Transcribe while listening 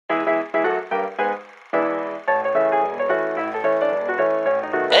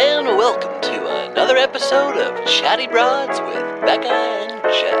another episode of Chatty Broads with Becca and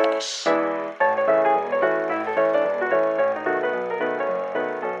Jess.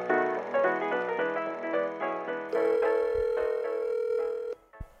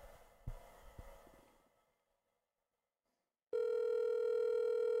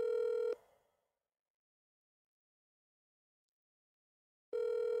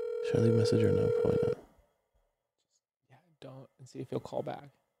 Should I leave a message or no? Probably not. Yeah, don't. And see if he'll call back.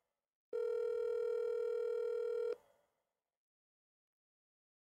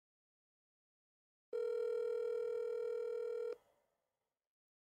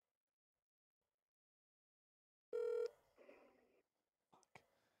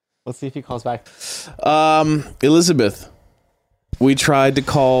 Let's see if he calls back. Elizabeth, we tried to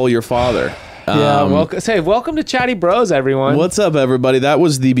call your father. Yeah, welcome to Chatty Bros, everyone. What's up, everybody? That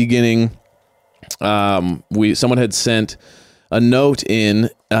was the beginning. Someone had sent a note in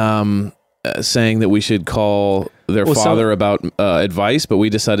saying that we should call their father about advice, but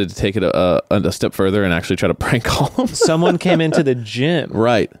we decided to take it a step further and actually try to prank call him. Someone came into the gym,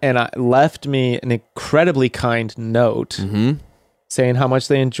 right, and left me an incredibly kind note saying how much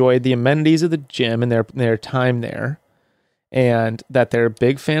they enjoyed the amenities of the gym and their time there. And that they're a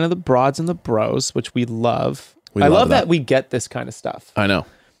big fan of the broads and the bros, which we love. I love that we get this kind of stuff. I know.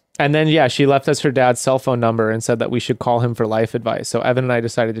 And then, yeah, she left us her dad's cell phone number and said that we should call him for life advice. So Evan and I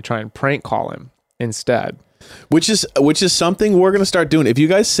decided to try and prank call him instead. Which is something we're going to start doing. If you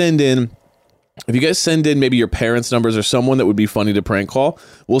guys send in maybe your parents' numbers or someone that would be funny to prank call,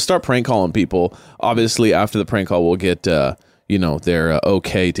 we'll start prank calling people. Obviously, after the prank call, we'll get, they're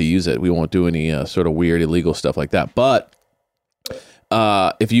okay to use it. We won't do any sort of weird illegal stuff like that. But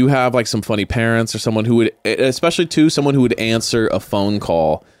if you have like some funny parents or someone who would, especially someone who would answer a phone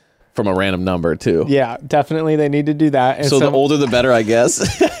call from a random number too. Yeah, definitely. They need to do that. And so the older, the better, I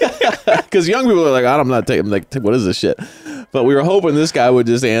guess. Because young people are like, I'm not taking, like, what is this shit? But we were hoping this guy would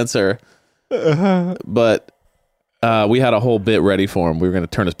just answer. But we had a whole bit ready for him. We were going to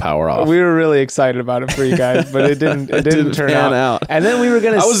turn his power off. We were really excited about it for you guys, but it didn't turn out. And then we were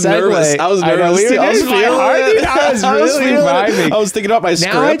going to segue. Nervous. I was nervous. I was thinking about my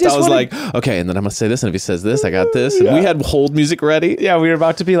script. I was like, okay, and then I'm going to say this, and if he says this, I got this. And we had hold music ready. Yeah, we were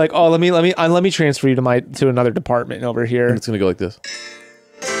about to be like, oh, let me transfer you to another department over here. And it's going to go like this.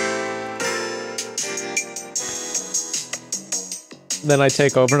 Then I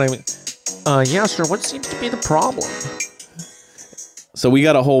take over and yeah, sir, what seems to be the problem? So we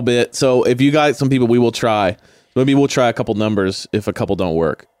got a whole bit. So if you got some people, we will try. Maybe we'll try a couple numbers if a couple don't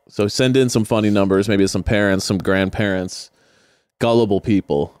work. So send in some funny numbers, maybe some parents, some grandparents, gullible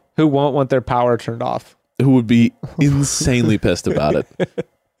people. Who won't want their power turned off. Who would be insanely pissed about it.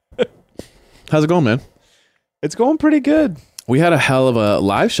 How's it going, man? It's going pretty good. We had a hell of a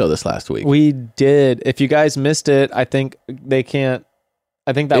live show this last week. We did. If you guys missed it, I think they can't.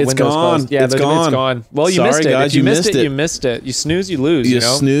 I think that it's window's gone. closed. Yeah, it's gone. It's gone. Well, you Sorry, missed it. Guys, if you missed it, you missed it. You snooze, you lose. You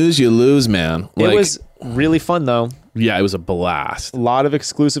snooze, you lose, man. It was really fun, though. Yeah, it was a blast. A lot of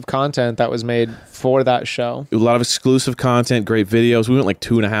exclusive content that was made for that show. A lot of exclusive content, great videos. We went like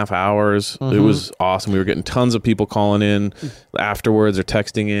 2.5 hours. It was awesome. We were getting tons of people calling in afterwards or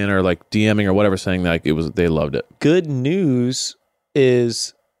texting in or like DMing or whatever, saying that they loved it. Good news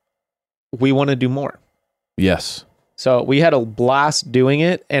is we want to do more. Yes. So we had a blast doing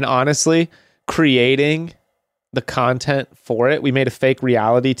it, and honestly, creating the content for it. We made a fake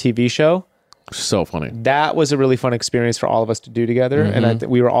reality TV show. So funny. That was a really fun experience for all of us to do together, and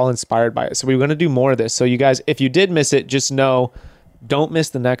we were all inspired by it. So we were going to do more of this. So you guys, if you did miss it, just know, don't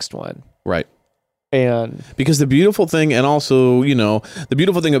miss the next one. Right. And because the beautiful thing, and also, the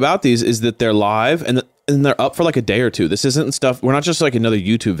beautiful thing about these is that they're live and they're up for like a day or two. This isn't stuff. We're not just like another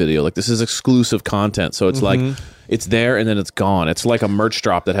YouTube video. Like, this is exclusive content. So it's like, it's there and then it's gone. It's like a merch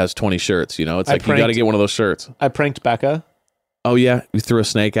drop that has 20 shirts. It's like you got to get one of those shirts. I pranked Becca. Oh yeah, you threw a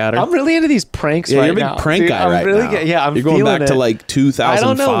snake at her. I'm really into these pranks right now. You're a big prank guy right now. I'm You're going back to like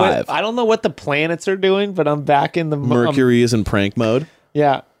 2005. I don't know what the planets are doing, but I'm back in the Mercury is in prank mode.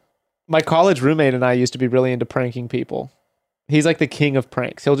 Yeah, my college roommate and I used to be really into pranking people. He's like the king of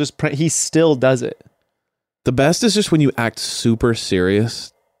pranks. He'll just prank. He still does it. The best is just when you act super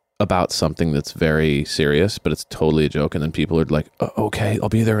serious about something that's very serious, but it's totally a joke, and then people are like, oh, "Okay, I'll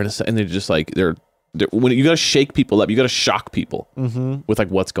be there in a second." And they're just like when you got to shake people up, you got to shock people with like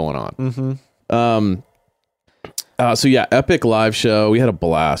what's going on. So yeah, epic live show. We had a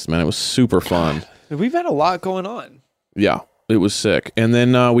blast, man. It was super fun. We've had a lot going on. Yeah, it was sick. And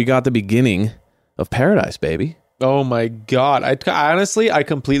then we got the beginning of Paradise, baby. Oh my God. I honestly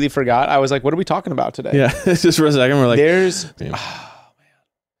completely forgot. I was like, what are we talking about today? Yeah, just for a second. We're like, there's...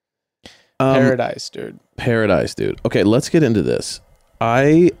 Paradise, dude. Paradise, dude. Okay, let's get into this.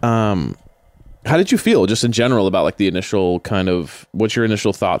 How did you feel just in general about like the initial kind of, what's your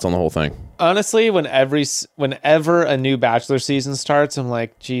initial thoughts on the whole thing? Honestly, whenever a new Bachelor season starts, I'm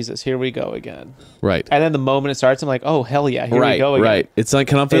like, Jesus, here we go again. Right. And then the moment it starts, I'm like, oh, hell yeah, here we go again. Right. It's like,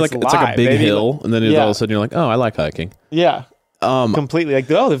 kind of feel It's like it's like a live, big baby. hill, and then all of a sudden you're like, oh, I like hiking. Yeah. Completely. Like,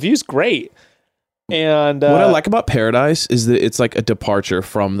 oh, the view's great. And what I like about Paradise is that it's like a departure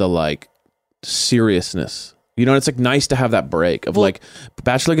from the like seriousness. You know, it's like nice to have that break of like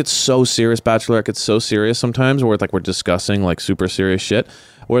Bachelor gets so serious, Bachelorette gets so serious sometimes where it's like we're discussing like super serious shit.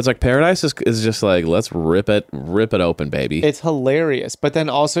 Where it's like Paradise is just like, let's rip it open, baby. it's hilarious. But then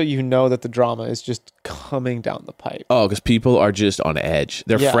also, you know that the drama is just coming down the pipe. Oh, because people are just on edge.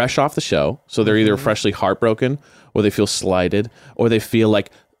 They're fresh off the show. So they're either freshly heartbroken or they feel slighted or they feel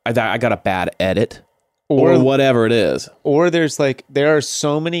like I got a bad edit or whatever it is. Or there are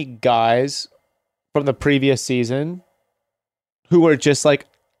so many guys from the previous season who are just like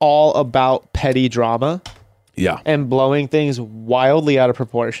all about petty drama. Yeah. And blowing things wildly out of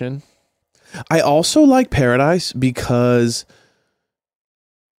proportion. I also like Paradise because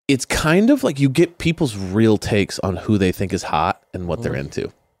it's kind of like you get people's real takes on who they think is hot and what they're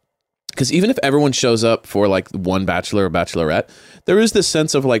into. Because even if everyone shows up for like one Bachelor or Bachelorette, there is this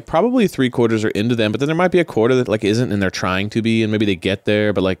sense of like probably 3/4 are into them, but then there might be a quarter that like isn't and they're trying to be, and maybe they get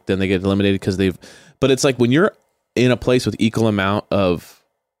there, but like then they get eliminated because but it's like when you're in a place with equal amount of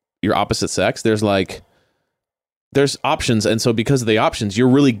your opposite sex, there's options, and so because of the options, you're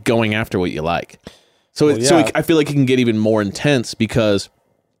really going after what you like. So I feel like it can get even more intense because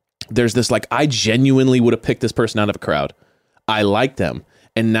there's this like, I genuinely would have picked this person out of a crowd. I like them,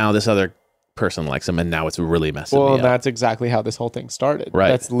 and now this other person likes them, and now it's really messing me up. Well, that's exactly how this whole thing started. Right.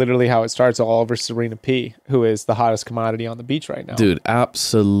 That's literally how it starts, all over Serena P, who is the hottest commodity on the beach right now. Dude,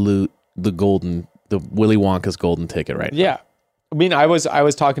 absolute the Willy Wonka's golden ticket right now. Yeah. I mean, I was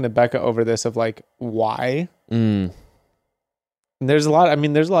talking to Becca over this of like, why? And there's a lot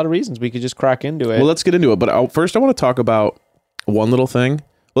of reasons we could just crack into it. Well, let's get into it. But first I want to talk about one little thing.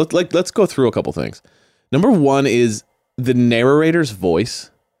 Let's go through a couple things. Number one is the narrator's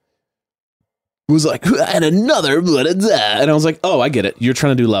voice was like, and another, and I was like, oh, I get it. You're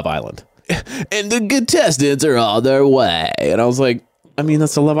trying to do Love Island. And the contestants are on their way. And I was like, I mean,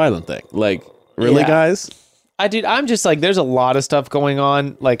 that's a Love Island thing. Like, really, guys? I'm just like, there's a lot of stuff going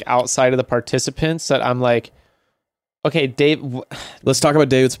on like outside of the participants that I'm like, okay, Dave. Let's talk about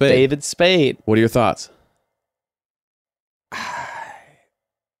David Spade. David Spade. What are your thoughts?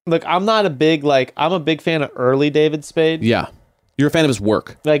 Look, I'm a big fan of early David Spade. Yeah. You're a fan of his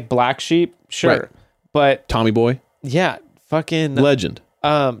work. Like Black Sheep, sure. Right. But Tommy Boy. yeah, fucking Legend.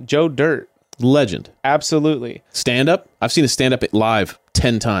 Joe Dirt. Legend. Absolutely. Stand up. I've seen a stand up live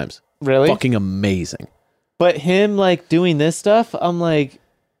 10 times. Really? Fucking amazing. But him like doing this stuff, I'm like,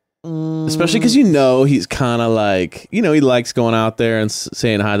 especially because he's kind of like, he likes going out there and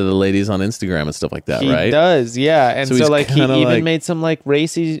saying hi to the ladies on Instagram and stuff like that, right? He does, yeah. And so like he even like, made some like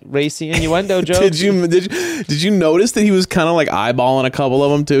racy innuendo jokes. Did you notice that he was kind of like eyeballing a couple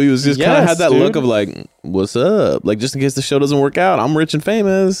of them too? He was just kind of had that look of like, what's up? Like, just in case the show doesn't work out, I'm rich and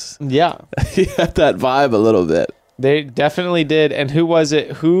famous. Yeah. He had that vibe a little bit. They definitely did. And who was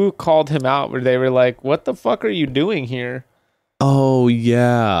it? Who called him out where they were like, what the fuck are you doing here? Oh,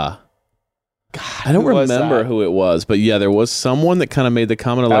 yeah. God, I don't remember who it was, but yeah, there was someone that kind of made the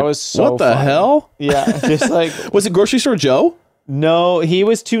comment of that like, was so what the funny. hell? Yeah, just like... Was it Grocery Store Joe? No, he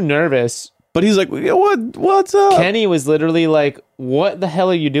was too nervous. But he's like, what's up? Kenny was literally like, what the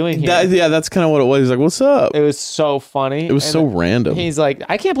hell are you doing here? That's kind of what it was. He's like, what's up? It was so funny. It was so random. He's like,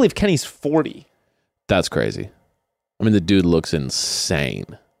 I can't believe Kenny's 40. That's crazy. I mean, the dude looks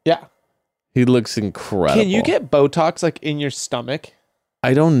insane. Yeah. He looks incredible. Can you get Botox like in your stomach?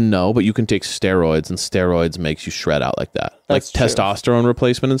 I don't know, but you can take steroids, and steroids makes you shred out like that. That's like true. testosterone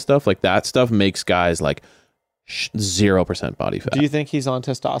replacement and stuff. Like that stuff makes guys like 0% body fat. Do you think he's on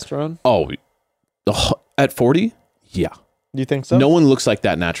testosterone? Oh, at 40? Yeah. Do you think so? No one looks like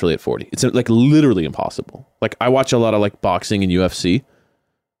that naturally at 40. It's like literally impossible. Like I watch a lot of like boxing and UFC.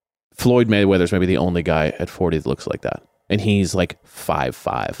 Floyd Mayweather's maybe the only guy at 40 that looks like that. And he's like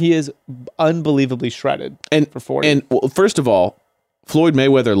 5'5". He is unbelievably shredded for 40. And well, first of all, Floyd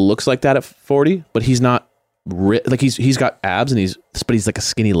Mayweather looks like that at 40, but he's not like he's got abs but he's like a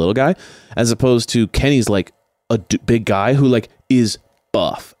skinny little guy, as opposed to Kenny's like a big guy who like is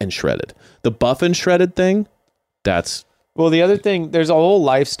buff and shredded. The buff and shredded thing, that's... Well, the other thing, there's a whole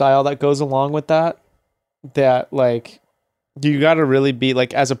lifestyle that goes along with that like You got to really be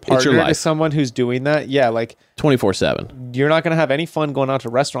like, as a partner to life. someone who's doing that. Yeah, like 24/7. you're not going to have any fun going out to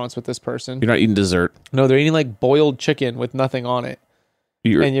restaurants with this person. You're not eating dessert. No, they're eating like boiled chicken with nothing on it.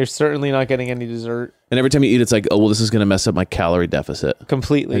 And you're certainly not getting any dessert. And every time you eat, it's like, oh, well, this is going to mess up my calorie deficit.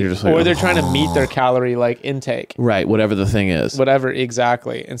 Completely. And you're just like, or they're trying to meet their calorie like intake. Right, whatever the thing is. Whatever,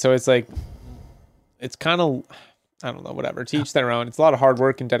 exactly. And so it's like, it's kind of, I don't know, whatever. To each their own. It's a lot of hard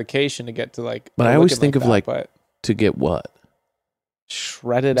work and dedication to get to like. But I always think of that, like, to get what?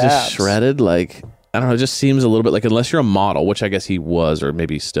 Shredded just abs. Shredded? Like, I don't know. It just seems a little bit like, unless you're a model, which I guess he was, or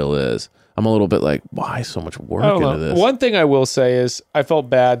maybe still is. I'm a little bit like, why so much work into this? One thing I will say is I felt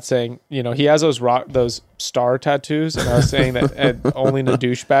bad saying, you know, he has those star tattoos, and I was saying that only the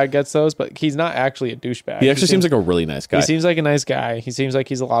douchebag gets those, but he's not actually a douchebag. He actually seems like a really nice guy. He seems like a nice guy. He seems like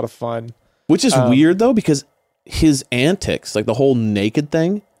he's a lot of fun. Which is weird, though, because his antics, like the whole naked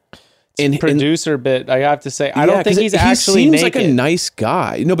thing. And producer bit, I have to say, I don't think he's actually naked. He seems like a nice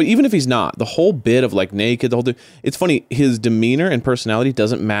guy. No, but even if he's not, the whole bit of like naked, the whole thing, it's funny, his demeanor and personality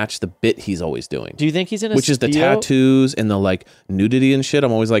doesn't match the bit he's always doing. Do you think he's in a Which is the tattoos and the like nudity and shit.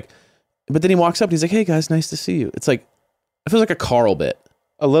 I'm always like, but then he walks up and he's like, hey guys, nice to see you. It's like, it feels like a Carl bit.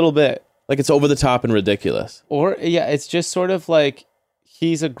 A little bit. Like it's over the top and ridiculous. Or, yeah, it's just sort of like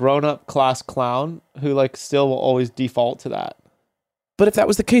he's a grown-up class clown who like still will always default to that. But if that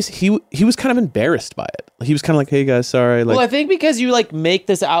was the case, he was kind of embarrassed by it. He was kind of like, hey guys, sorry. Like, well, I think because you like make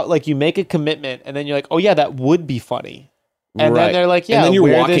this out, like you make a commitment and then you're like, oh yeah, that would be funny. And then they're like, yeah. And then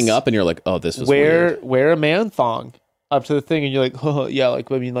you're walking up and you're like, oh, this is weird. Wear a man thong up to the thing. And you're like, oh yeah,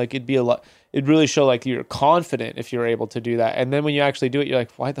 like, I mean, like it'd be a lot. It'd really show like you're confident if you're able to do that. And then when you actually do it, you're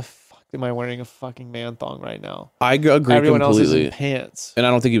like, why the fuck am I wearing a fucking man thong right now? I agree Everyone completely. else is in pants. And I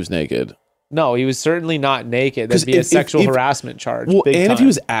don't think he was naked. No, he was certainly not naked. That'd be a sexual harassment charge. Well, and time. if he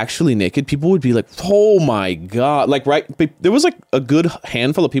was actually naked, people would be like, "Oh my god!" Like, right? There was like a good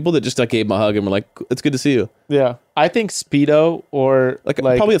handful of people that just like gave him a hug and were like, "It's good to see you." Yeah, I think Speedo or like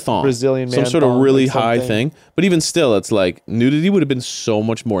probably a thong, Brazilian man, some sort of really like high thing. But even still, it's like nudity would have been so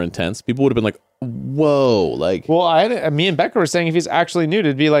much more intense. People would have been like, "Whoa!" Like, well, me and Becca were saying if he's actually nude,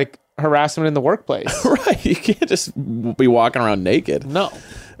 it'd be like harassment in the workplace. Right? You can't just be walking around naked. No.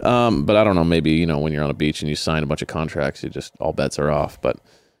 But I don't know, maybe, you know, when you're on a beach and you sign a bunch of contracts, you just, all bets are off. But,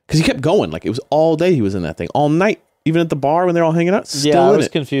 because he kept going, like, it was all day he was in that thing, all night, even at the bar when they're all hanging out, still I was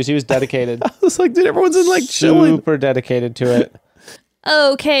confused. He was dedicated. I was like, dude, everyone's in, like, chilling. Super dedicated to it.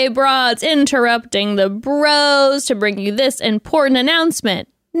 Okay, broads, interrupting the bros to bring you this important announcement.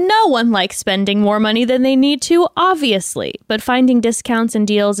 No one likes spending more money than they need to, obviously, but finding discounts and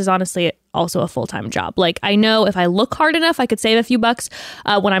deals is honestly also a full-time job. Like, I know if I look hard enough, I could save a few bucks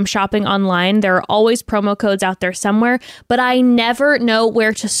when I'm shopping online. There are always promo codes out there somewhere, but I never know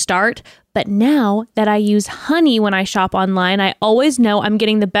where to start. But now that I use Honey when I shop online, I always know I'm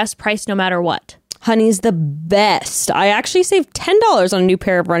getting the best price no matter what. Honey's the best. I actually saved $10 on a new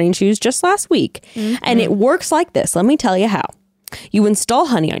pair of running shoes just last week. And it works like this. Let me tell you how. You install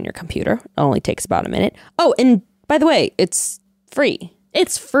Honey on your computer. It only takes about a minute. Oh, and by the way, it's free.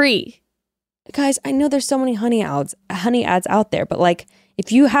 It's free. Guys, I know there's so many Honey ads out there, but like,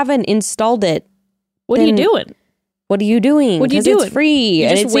 if you haven't installed it, what are you doing? What are you doing? What are you doing? It's free You're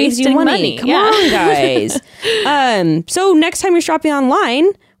and just it saves you money. Come on, guys. So next time you're shopping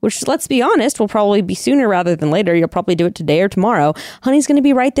online, which, let's be honest, will probably be sooner rather than later. You'll probably do it today or tomorrow. Honey's going to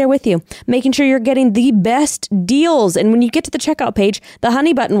be right there with you, making sure you're getting the best deals. And when you get to the checkout page, the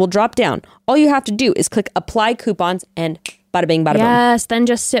Honey button will drop down. All you have to do is click Apply Coupons and bada bing, bada boom. Yes, then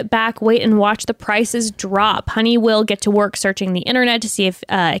just sit back, wait, and watch the prices drop. Honey will get to work searching the internet to see if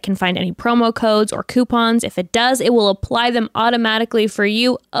it can find any promo codes or coupons. If it does, it will apply them automatically for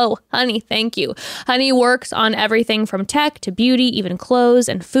you. Oh, Honey, thank you. Honey works on everything from tech to beauty, even clothes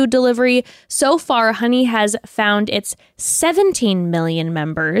and food delivery. So far, Honey has found its 17 million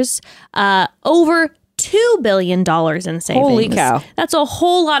members, over $2 billion in savings. Holy cow. That's a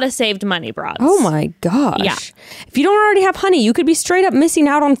whole lot of saved money, broads. Oh my gosh. Yeah. If you don't already have Honey, you could be straight up missing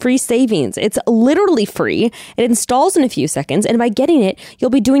out on free savings. It's literally free. It installs in a few seconds. And by getting it, you'll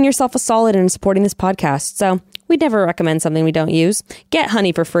be doing yourself a solid and supporting this podcast. So we'd never recommend something we don't use. Get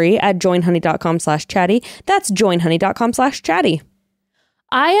Honey for free at joinhoney.com/chatty. That's joinhoney.com/chatty.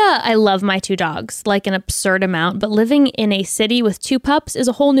 I love my two dogs, like an absurd amount, but living in a city with two pups is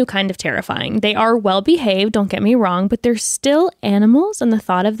a whole new kind of terrifying. They are well behaved, don't get me wrong, but they're still animals, and the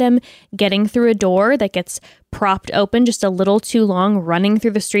thought of them getting through a door that gets propped open just a little too long, running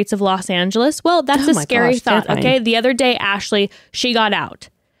through the streets of Los Angeles, well, that's a scary thought, terrifying. Okay? The other day, Ashley, she got out.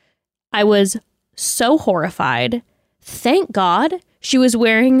 I was so horrified. Thank God she was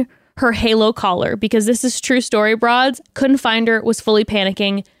wearing her Halo collar, because this is true story, broads. Couldn't find her, was fully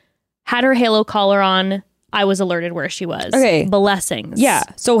panicking, had her Halo collar on. I was alerted where she was. Okay. Blessings. Yeah.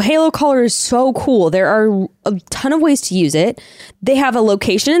 So Halo Collar is so cool. There are a ton of ways to use it. They have a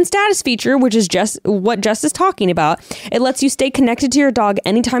location and status feature, which is just what Jess is talking about. It lets you stay connected to your dog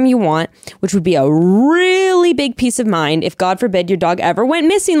anytime you want, which would be a really big peace of mind if, God forbid, your dog ever went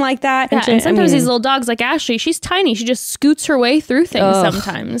missing like that. Yeah, and sometimes these little dogs like Ashley, she's tiny. She just scoots her way through things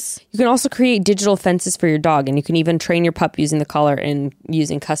sometimes. You can also create digital fences for your dog, and you can even train your pup using the collar and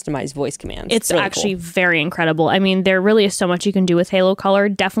using customized voice commands. It's really actually cool. very incredible. I mean, there really is so much you can do with Halo Collar.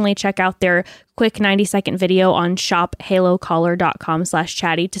 Definitely check out their quick 90-second video on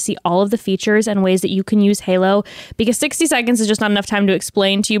shophalocollar.com/chatty to see all of the features and ways that you can use Halo, because 60 seconds is just not enough time to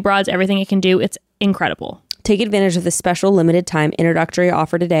explain to you broads everything it can do. It's incredible. Take advantage of this special limited time introductory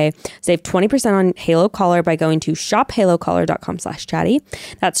offer today. Save 20% on Halo Collar by going to shophalocollar.com/chatty.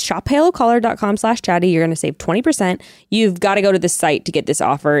 That's shophalocollar.com/chatty. You're going to save 20%. You've got to go to this site to get this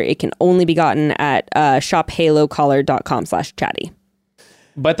offer. It can only be gotten at shophalocollar.com/chatty.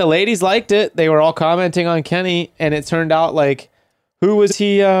 But the ladies liked it. They were all commenting on Kenny, and it turned out like, who was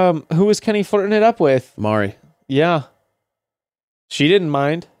Kenny flirting it up with? Mari. Yeah. She didn't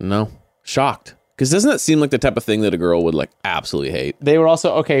mind. No. Shocked. Because doesn't that seem like the type of thing that a girl would like absolutely hate? They were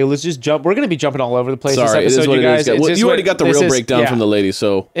also, okay, let's just jump. We're going to be jumping all over the place Sorry, this it is episode, what you it is. guys. Well, you already got the real breakdown from the ladies,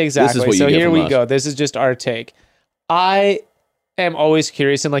 so exactly. this is what so you get here from we us. go. This is just our take. I am always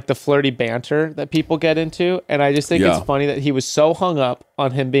curious in like the flirty banter that people get into, and I just think it's funny that he was so hung up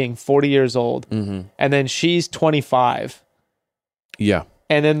on him being 40 years old, and then she's 25. Yeah.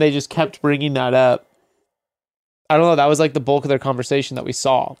 And then they just kept bringing that up. I don't know. That was like the bulk of their conversation that we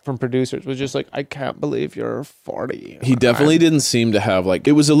saw from producers was just like, I can't believe you're 40. He definitely didn't seem to have like,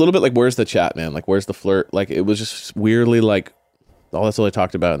 it was a little bit like, where's the chat, man? Like, where's the flirt? Like, it was just weirdly like, oh, that's all they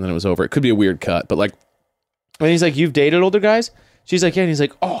talked about. And then it was over. It could be a weird cut, but like. And he's like, you've dated older guys? She's like, yeah. And he's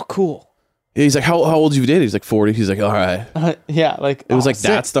like, oh, cool. Yeah, he's like, how old you dated? He's like 40. He's like, all right. Yeah. Like, it was like, sick.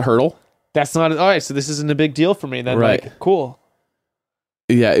 that's the hurdle. That's not, all right. So this isn't a big deal for me then. Right. Like, cool.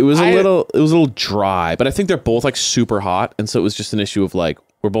 Yeah, it was a little dry, but I think they're both like super hot, and so it was just an issue of like,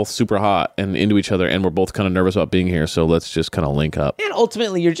 we're both super hot and into each other, and we're both kind of nervous about being here, so let's just kind of link up. And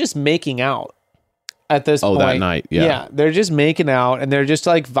ultimately, you're just making out at this point. Oh, that night, yeah. Yeah, they're just making out, and they're just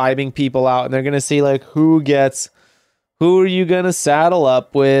like vibing people out, and they're gonna see like who are you gonna saddle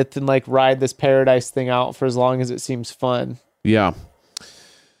up with and like ride this paradise thing out for as long as it seems fun. Yeah.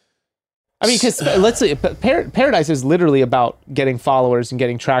 I mean, because let's say Paradise is literally about getting followers and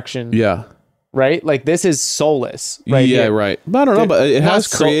getting traction. Yeah. Right? Like, this is soulless. Right? Yeah, here. right. But I don't know, but it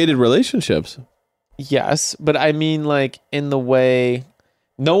has Not created relationships. Yes, but I mean, like, in the way,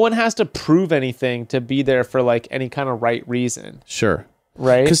 no one has to prove anything to be there for, like, any kind of right reason. Sure.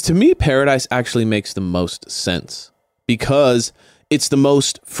 Right? Because to me, Paradise actually makes the most sense because it's the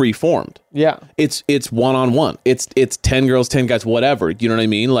most free-formed. Yeah. It's one-on-one. It's 10 girls, 10 guys, whatever. You know what I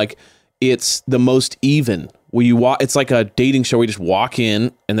mean? Like, it's the most even. Where you walk, it's like a dating show where you just walk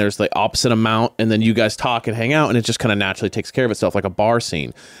in and there's the opposite amount, and then you guys talk and hang out, and it just kind of naturally takes care of itself, like a bar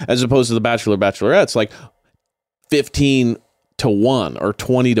scene, as opposed to the Bachelor, Bachelorette. It's like 15 to 1 or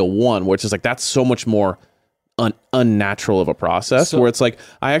 20 to 1, which is like that's so much more unnatural of a process. Where it's like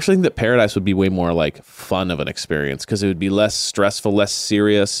I actually think that Paradise would be way more like fun of an experience because it would be less stressful, less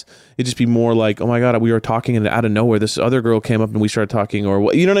serious. It'd just be more like, oh my god, we were talking and out of nowhere this other girl came up and we started talking,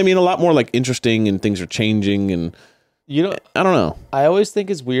 or you know what I mean? A lot more like interesting, and things are changing, and you know, I don't know. I always think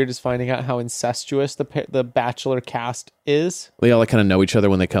is weird is finding out how incestuous the Bachelor cast is. They all like kind of know each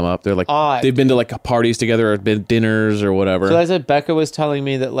other when they come up. They're like they've been to like parties together or been dinners or whatever. So as Becca was telling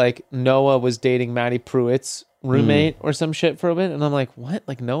me that like Noah was dating Maddie Pruitt's roommate or some shit for a bit, and I'm like, what?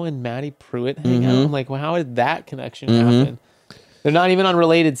 Like Noah and Maddie Pruitt hang out? I'm like, well, how did that connection happen? They're not even on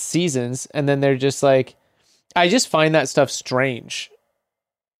related seasons, and then they're just like, I just find that stuff strange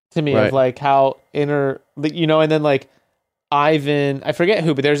to me, of like how and then like Ivan, I forget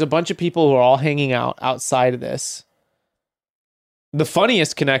who, but there's a bunch of people who are all hanging out outside of this. The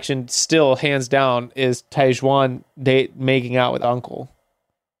funniest connection still, hands down, is Taejuan making out with Uncle.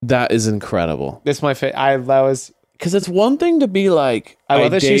 That is incredible. That's my favorite. That was because it's one thing to be like, I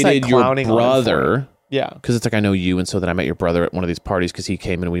love that she's like dated your clowning on him brother. Yeah, because it's like I know you, and so then I met your brother at one of these parties because he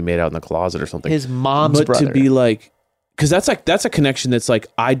came in and we made out in the closet or something. His mom's but brother. to be like, because that's a connection that's like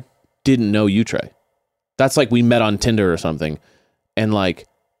I didn't know you, Trey. That's like we met on Tinder or something, and like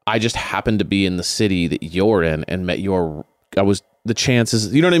I just happened to be in the city that you're in and met your. I was the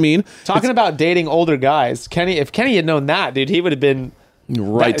chances. You know what I mean? Talking about dating older guys, if Kenny had known that, dude, he would have been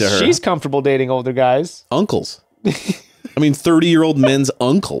right to her. She's comfortable dating older guys. Uncles. I mean, 30-year-old men's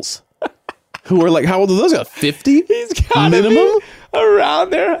uncles. Who are like, how old are those guys? 50? He's got minimum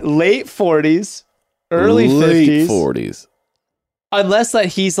around there, late 40s, early 50s. 40s. Unless that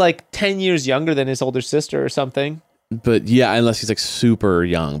he's like 10 years younger than his older sister or something. But yeah, unless he's like super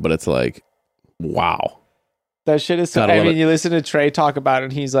young, but it's like, wow. That shit is so. Gotta I love mean, it. you listen to Trey talk about it,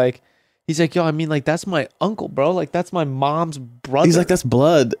 and he's like, yo, I mean, like that's my uncle, bro. Like that's my mom's brother. He's like, that's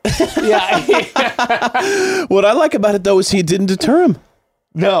blood. yeah. What I like about it though is he didn't deter him.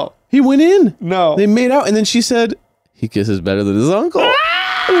 No, He went in. no. They made out, and then she said, he kisses better than his uncle.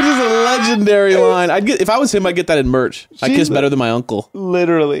 Which is a legendary line. I'd get, if I was him, I'd get that in merch. I kiss better than my uncle.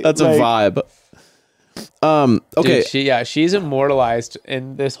 Literally, That's a vibe. Okay. Dude, she's immortalized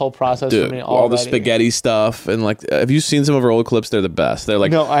in this whole process Dude, for me. all the already. spaghetti stuff and like, have you seen some of her old clips? They're the best. They're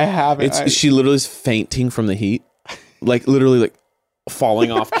like, No, I haven't. she literally is fainting from the heat, like literally like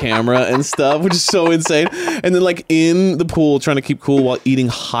falling off camera and stuff, which is so insane. And then like in the pool trying to keep cool while eating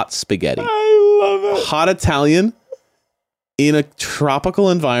hot spaghetti, I love it. hot Italian in a tropical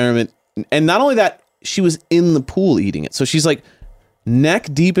environment. And not only that, she was in the pool eating it. So she's like neck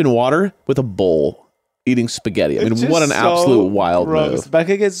deep in water with a bowl eating spaghetti. I mean, It's what an just so absolute wild gross. move.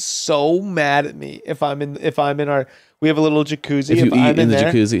 Becca gets so mad at me if I'm in our. We have a little jacuzzi. If you eat I'm in the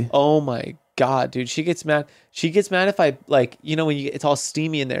there, jacuzzi. Oh my god, dude, she gets mad. She gets mad if I like, you know, when it's all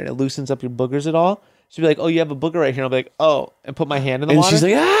steamy in there and it loosens up your boogers at all. She'll be like, "Oh, you have a booger right here." I'll be like, "Oh," and put my hand in the And water. she's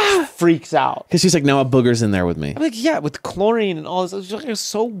like, ah, freaks out. because she's like, now a booger's in there with me. I'm like, "Yeah, with chlorine and all this." She's like,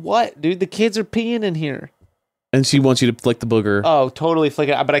 so what, dude? The kids are peeing in here. And she wants you to flick the booger. Oh, totally flick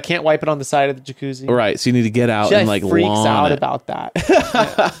it out, but I can't wipe it on the side of the jacuzzi. Right, so you need to get out She and like freaks lawn out it. about that.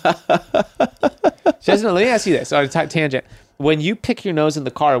 Yeah. She doesn't know. Let me ask you this on a tangent. When you pick your nose in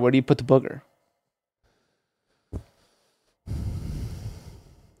the car, where do you put the booger?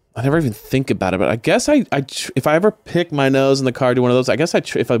 I never even think about it, but I guess if I ever pick my nose in the car, do one of those. I guess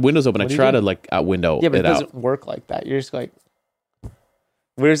if a window's open, I What do you try do? to like out window Yeah, but it it doesn't out. work like that. You're just like,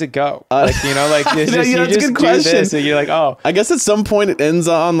 where does it go? Like, you know, like it's No, just, yeah, you that's a just good do question. this, and you're like, oh, I guess at some point it ends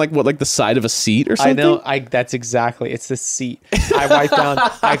on like the side of a seat or something. I know. That's exactly. It's the seat. I wipe down.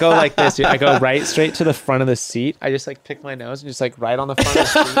 I go like this. Dude. I go right straight to the front of the seat. I just like pick my nose and just like right on the front of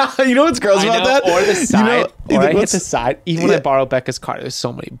the seat. You know what's gross about that? Or the side. You know, or I hit what's- the side. Even when I borrow Becca's car, there's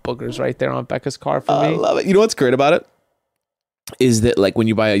so many boogers right there on Becca's car for I me. love it. You know what's great about it is that like when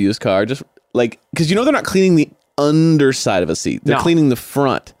you buy a used car, just like because you know they're not cleaning the underside of a seat, they're No. cleaning the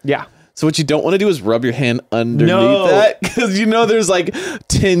front. Yeah. So what you don't want to do is rub your hand underneath No. that because you know there's like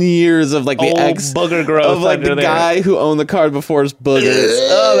 10 years of like the Old ex booger growth of like under the there. guy who owned the car before his boogers.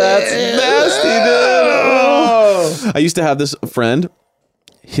 Oh, that's nasty, dude. Oh. I used to have this friend.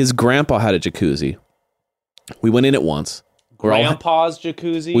 His grandpa had a jacuzzi. We went in it once. Grandpa's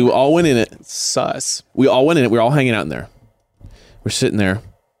jacuzzi. We all went in it. Sus. We all went in it. We were all hanging out in there. We're sitting there,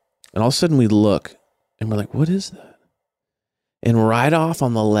 and all of a sudden we look, and we're like, "What is that?" And right off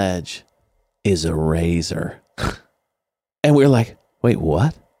on the ledge is a razor. And we're like, wait,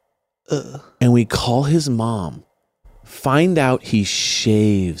 what? And we call his mom, find out he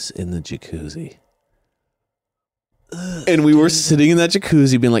shaves in the jacuzzi. And we were sitting in that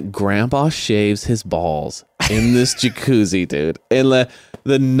jacuzzi being like, Grandpa shaves his balls in this jacuzzi, dude. And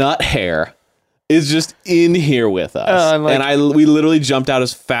the nut hair is just in here with us. I'm like- and we literally jumped out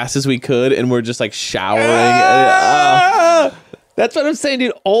as fast as we could, and we're just like showering. That's what I'm saying,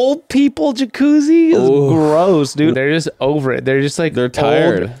 dude. Old people jacuzzi is Ooh. gross, dude. They're just over it. They're just like They're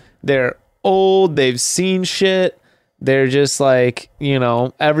tired. old. They're old. They've seen shit. They're just like, you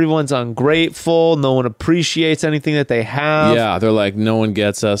know, everyone's ungrateful. No one appreciates anything that they have. Yeah, they're like, no one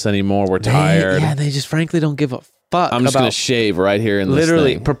gets us anymore. We're tired. Yeah, they just frankly don't give a fuck. I'm just about gonna shave right here in this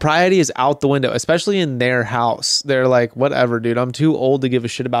literally thing. propriety is out the window, especially in their house. They're like, whatever, dude. I'm too old to give a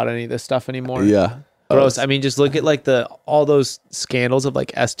shit about any of this stuff anymore. Yeah. Gross. I mean, just look at like all those scandals of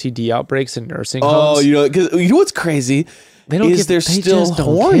like STD outbreaks in nursing Oh, homes. you know, because you know what's crazy? They don't is give, they're they still just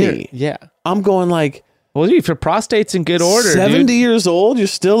don't horny. care. Yeah. I'm going like Well, dude, if your prostate's in good order, 70 dude, years old, you're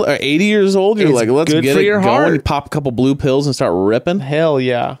still, or 80 years old, you're It's like, let's good get for it your going. heart. You pop a couple blue pills and start ripping. hell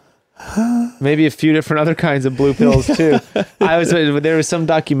yeah. Maybe a few different other kinds of blue pills too. There was some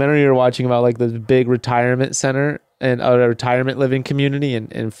documentary we were watching about like the big retirement center and a retirement living community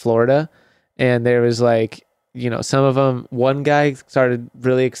in Florida, and there was like, you know, some of them. One guy started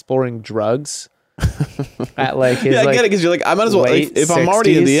really exploring drugs at like his Yeah, I like, get it, because you're like, I might as well, late if I'm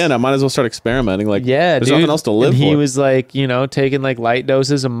already in the 60s. end, I might as well start experimenting. Like, yeah, there's dude. nothing else to live and for. he was like, you know, taking like light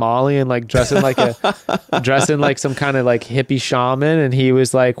doses of Molly and like dressing like some kind of like hippie shaman, and he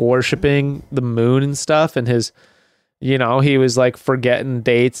was like worshiping the moon and stuff. And his You know, he was like forgetting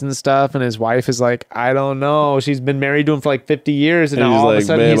dates and stuff, and his wife is like, I don't know. She's been married to him for like 50 years, and now he's all like, of a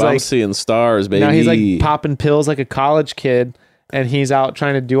sudden babe, he's I'm like seeing stars, baby. now he's like popping pills like a college kid, and he's out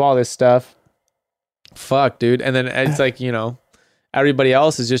trying to do all this stuff. Fuck, dude. And then it's like, you know, everybody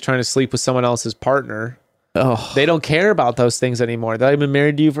else is just trying to sleep with someone else's partner. Oh, They don't care about those things anymore. They've been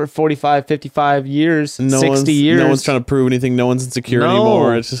married to you for 45, 55 years, 60 years. No one's trying to prove anything. No one's insecure No.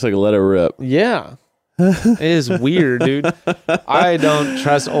 anymore. It's just like, let it rip. Yeah. It is weird, dude. I don't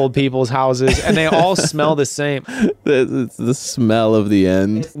trust old people's houses, and they all smell the same. It's the smell of the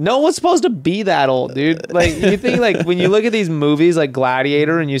end. No one's supposed to be that old, dude. Like, you think, like, when you look at these movies like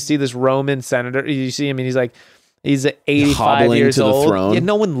Gladiator and you see this Roman senator, you see him and he's 85 Hobbling years to the old. throne. Yeah,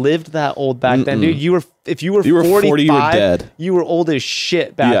 no one lived that old back then, dude. If you were 40, 45, you were dead. You were old as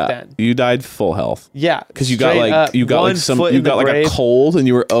shit back then. You died full health. Yeah, Because you got straight like up, one foot in the a grave. cold and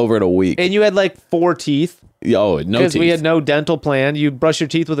you were over it a week. And you had like 4 teeth. Oh, no Because teeth. we had no dental plan. You brush your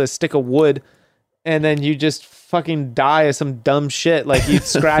teeth with a stick of wood, and then you just fucking die of some dumb shit. Like you'd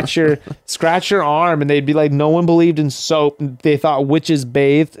scratch your arm, and they'd be like, no one believed in soap. And they thought witches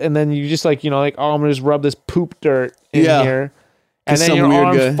bathed, and then you just like, you know, like, oh, I'm gonna just rub this poop dirt in here, and then some your weird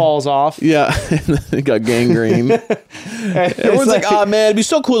arm guy- falls off. Yeah, and then it got gangrene. Everyone's like, oh man, it'd be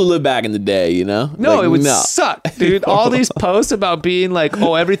so cool to live back in the day, you know? No, Like, it would suck, dude. All these posts about being like,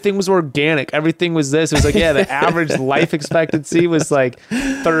 oh, everything was organic, everything was this. It was like, yeah, the average life expectancy was like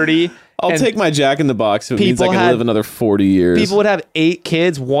 30. I'll and take my Jack in the Box if it means I people can had- live another 40 years. People would have 8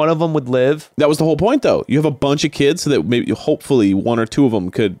 kids. One of them would live. That was the whole point, though. You have a bunch of kids so that maybe, hopefully, 1 or 2 of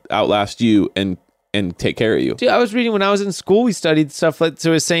them could outlast you and take care of you. Dude, I was reading when I was in school, we studied stuff like, so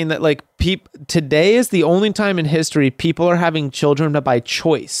it was saying that like today is the only time in history people are having children by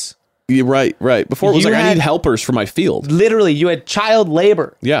choice. Yeah, right. Before it was You like, I had- need helpers for my field. Literally, you had child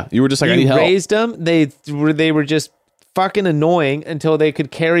labor. Yeah, you were just like, I need You help. raised them. They were just fucking annoying until they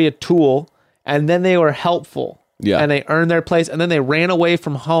could carry a tool, and then they were helpful. Yeah. And they earned their place, and then they ran away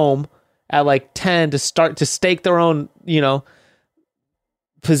from home at like 10 to start to stake their own, you know,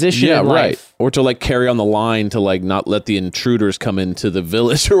 position Yeah, in right. life. Or to like carry on the line to like not let the intruders come into the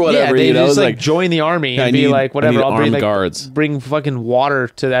village or whatever. Yeah, they you know, just it's like join the army I and be need- like, I whatever. need I'll bring armed like guards. bring fucking water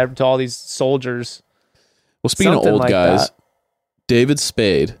to all these soldiers. Well, speaking Something of old like guys, that. David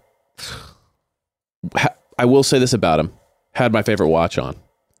Spade. I will say this about him: had my favorite watch on.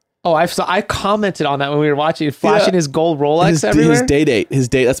 Oh, I commented on that when we were watching, flashing Yeah. his gold Rolex His everywhere. day date.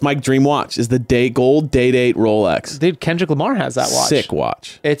 That's my dream watch. Is the gold day date Rolex. Dude, Kendrick Lamar has that watch. Sick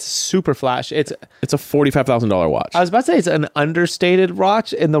watch. It's super flash. It's It's a $45,000 watch. I was about to say it's an understated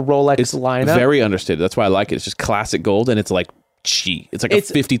watch in the Rolex It's lineup. very understated. That's why I like it. It's just classic gold, and it's like cheap. It's like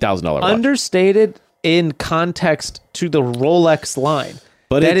It's a $50,000 watch. understated in context to the Rolex line.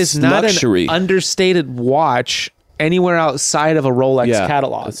 But that it's is not luxury. an understated watch anywhere outside of a Rolex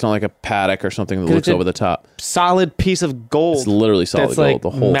catalog. It's not like a Patek or something that 'Cause looks it's a over the top. solid piece of gold. It's literally solid that's gold. like The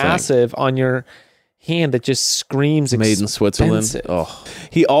whole thing. massive on your hand that just screams Made in Switzerland. expensive. Oh,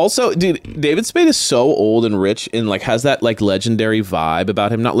 he also, dude, David Spade is so old and rich and like has that like legendary vibe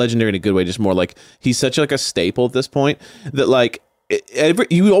about him. Not legendary in a good way, just more like he's such like a staple at this point that like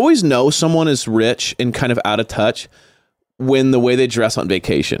you always know someone is rich and kind of out of touch when the way they dress on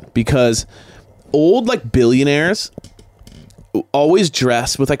vacation, because old like billionaires always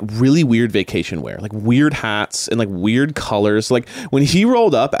dress with like really weird vacation wear, like weird hats and like weird colors. Like when he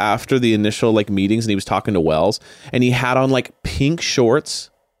rolled up after the initial like meetings and he was talking to Wells and he had on like pink shorts,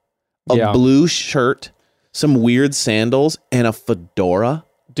 a blue shirt, some weird sandals, and a fedora.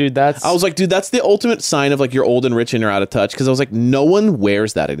 Dude, I was like, dude, that's the ultimate sign of like you're old and rich and you're out of touch. Because I was like, no one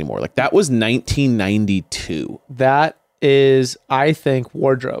wears that anymore. Like that was 1992. that is, I think,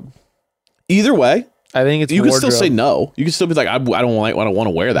 wardrobe. Either way, I think it's you wardrobe. can still say no. You can still be like, I don't want to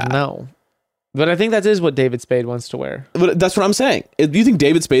wear that. No. But I think that is what David Spade wants to wear. But that's what I'm saying. Do you think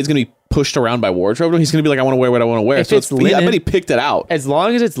David Spade's going to be pushed around by wardrobe? He's going to be like, I want to wear what I want to wear. If So it's I linen- bet he picked it out. As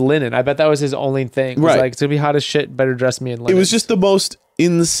long as it's linen, I bet that was his only thing. It was Right. like, it's going to be hot as shit, better dress me in linen. It was just the most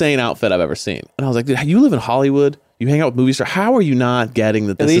insane outfit I've ever seen. And I was like, dude, you live in Hollywood. You hang out with movie stars. How are you not getting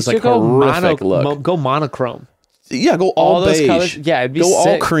that At this least is like you go horrific look? go monochrome. Yeah, go all those beige. colors. Yeah, it'd be go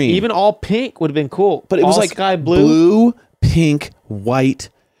sick. all cream. Even all pink would have been cool. But it was all like sky blue. pink, white.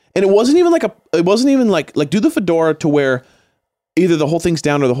 And it wasn't even like do the fedora to where either the whole thing's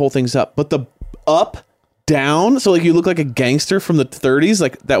down or the whole thing's up. But the up, down, so like you look like a gangster from the 30s.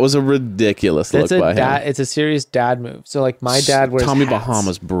 Like that was a ridiculous look by him. It's a serious dad move. So like my dad wears Tommy hats.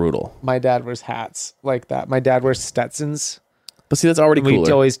 Bahama's brutal. My dad wears hats like that. My dad wears Stetsons. But see, that's already We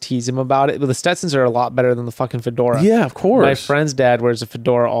cooler. always tease him about it. But the Stetsons are a lot better than the fucking fedora. Yeah, of course. My friend's dad wears a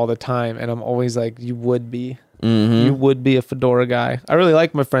fedora all the time, and I'm always like, you would be. you would be a Fedora guy. I really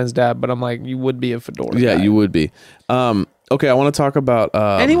like my friend's dad, but I'm like, you would be a Fedora guy. Yeah, you would be. Okay, I want to talk about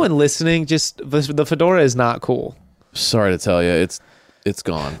Anyone listening, just the Fedora is not cool. Sorry to tell you, it's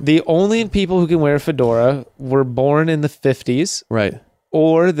gone. The only people who can wear a fedora were born in the 50s, Right.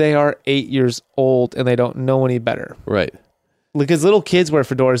 or they are 8 years old and they don't know any better. Right. Because little kids wear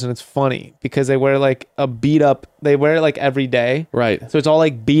fedoras and it's funny because they wear like a beat up. They wear it like every day. Right. So it's all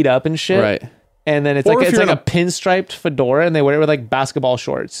like beat up and shit. Right. And then it's Or like if it's you're like in a pinstriped fedora and they wear it with like basketball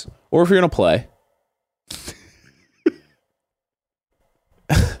shorts. Or if you're in a play.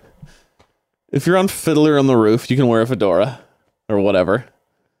 If you're on Fiddler on the Roof, you can wear a fedora or whatever.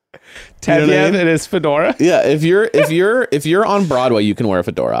 Tevyev and his fedora. Yeah, if you're on Broadway, you can wear a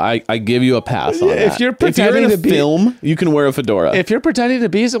fedora. I give you a pass on that. If you're pretending in a to be- film, you can wear a fedora. If you're pretending to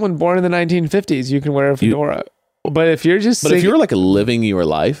be someone born in the 1950s, you can wear a fedora. But if you're just But if you're like living your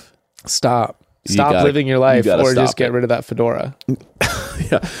life, stop gotta- living your life you gotta or just stop get it. rid of that fedora.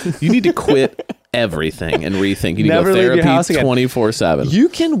 yeah, you need to quit everything and rethink. You need Never to go leave your house therapy again. 24/7. You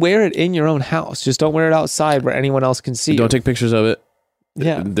can wear it in your own house. Just don't wear it outside where anyone else can see. Don't take pictures of it.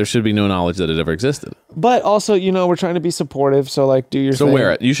 Yeah. There should be no knowledge that it ever existed. But also, we're trying to be supportive. So like, do your So thing.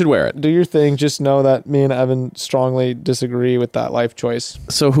 wear it. You should wear it. Do your thing. Just know that me and Evan strongly disagree with that life choice.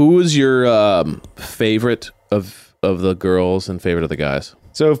 So who was your favorite of the girls and favorite of the guys?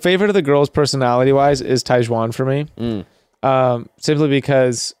 So favorite of the girls personality wise is Taijuan for me. Simply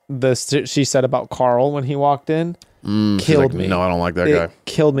because she said about Carl when he walked in killed me. No, I don't like that It guy.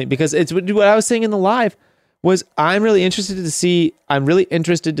 killed me because it's what I was saying in the live was I'm really interested to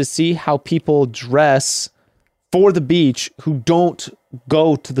see how people dress for the beach who don't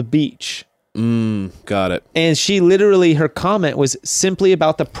go to the beach. Got it. And she literally, her comment was simply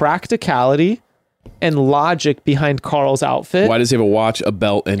about the practicality and logic behind Carl's outfit. Why does he have a watch, a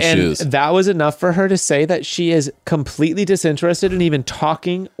belt, and shoes? That was enough for her to say that she is completely disinterested in even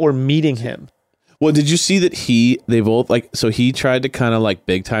talking or meeting him. Well, did you see that they both so he tried to kind of like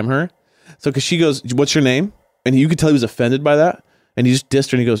big time her. So because she goes, "What's your name?" And you could tell he was offended by that. And he just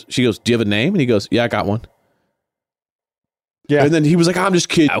dissed her and she goes, "Do you have a name?" And he goes, "Yeah, I got one." Yeah. And then he was like, "I'm just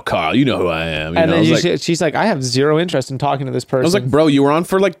kidding. Oh, Carl, you know who I am." And then she's like, I have zero interest in talking to this person. I was like, bro, you were on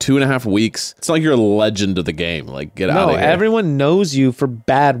for like 2.5 weeks. It's not like you're a legend of the game. Like, get out of no, here. everyone knows you for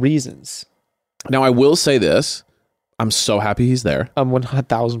bad reasons. Now, I will say this. I'm so happy he's there. I'm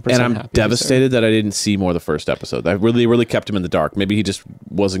 1,000% And I'm happy. devastated that I didn't see more of the first episode. I really kept him in the dark. Maybe he just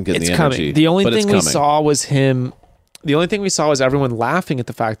wasn't getting It's the coming. energy. The only but it's thing we coming. saw was him. The only thing we saw was everyone laughing at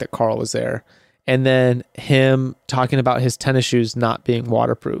the fact that Carl was there. And then him talking about his tennis shoes not being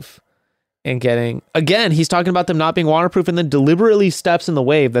waterproof. And he's talking about them not being waterproof and then deliberately steps in the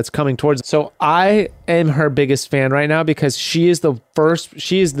wave that's coming towards. So I am her biggest fan right now because she is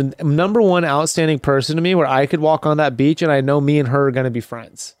the number one outstanding person to me where I could walk on that beach and I know me and her are going to be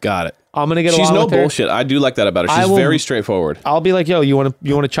friends. Got it. I'm going to get She's along no with her. bullshit. I do like that about her. She's very straightforward. I'll be like, yo, you want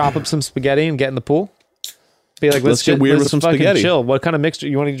to chop up some spaghetti and get in the pool? Be like, Let's get weird with some fucking spaghetti. Chill. What kind of mixture?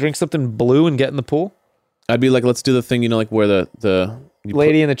 You want to drink something blue and get in the pool? I'd be like, let's do the thing, like where the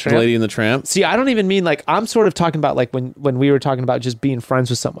Lady in the Tramp? Lady in the Tramp. See, I don't even mean like, I'm sort of talking about like when we were talking about just being friends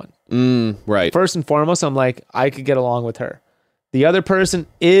with someone. Right. First and foremost, I'm like, I could get along with her. The other person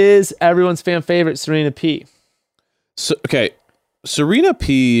is everyone's fan favorite, Serena P. So, okay. Serena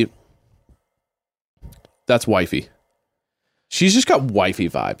P. That's wifey. She's just got wifey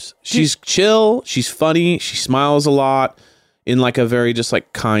vibes. She's chill. She's funny. She smiles a lot in like a very just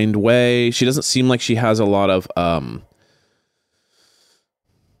like kind way. She doesn't seem like she has a lot of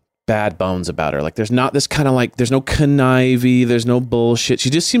bad bones about her. Like there's not this kind of like, there's no connivey, there's no bullshit. She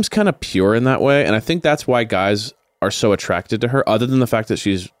just seems kind of pure in that way. And I think that's why guys are so attracted to her, other than the fact that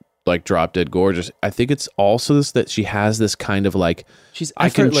she's like drop dead gorgeous. I think it's also this, that she has this kind of like, She's I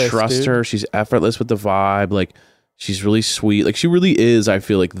can effortless, trust dude. her. She's effortless with the vibe. Like she's really sweet. Like she really is, I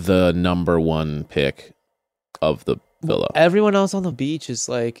feel like, the number one pick of the villa. Everyone else on the beach is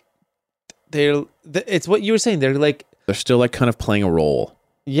like, it's what you were saying. They're still like kind of playing a role.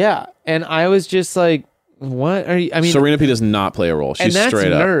 yeah. And I was just like, what are you? I mean, Serena P does not play a role. She's and that's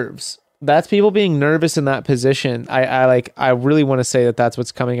straight up. nerves. That's people being nervous in that position. I really want to say that that's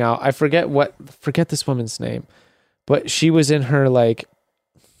what's coming out. I forget this woman's name, but she was in her like,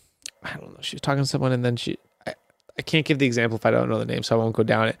 I don't know. She was talking to someone and then I can't give the example if I don't know the name, so I won't go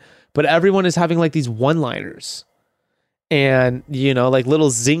down it. But everyone is having like these one-liners and, like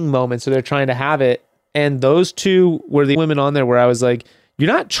little zing moments. So they're trying to have it. And those two were the women on there where I was like,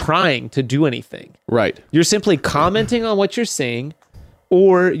 you're not trying to do anything. Right. You're simply commenting on what you're saying,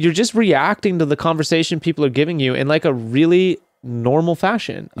 or you're just reacting to the conversation people are giving you in like a really normal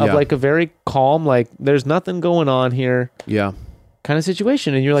fashion of Yeah. like a very calm, like there's nothing going on here Yeah. kind of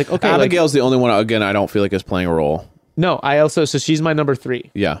situation. And you're like, okay, like, Abigail's the only one, again, I don't feel like is playing a role. no, I also, so she's my number 3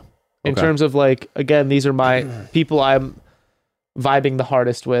 Yeah. in Okay. terms of like, again, these are my people I'm vibing the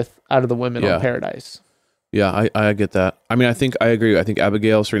hardest with out of the women Yeah. on Paradise. Yeah, I get that. I mean, I agree. I think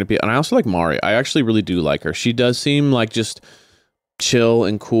Abigail's going to be, and I also like Mari. I actually really do like her. She does seem like just chill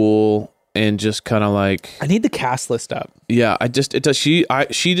and cool and just kind of like, I need the cast list up. yeah, it does. She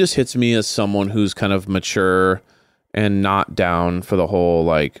just hits me as someone who's kind of mature and not down for the whole,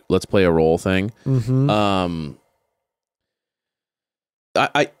 like, let's play a role thing. Mm-hmm.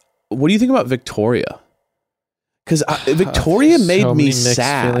 What do you think about Victoria? Because Victoria made So me many mixed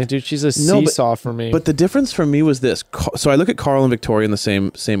sad. feelings. Dude, she's a No, but- seesaw for me. But the difference for me was this. So I look at Carl and Victoria in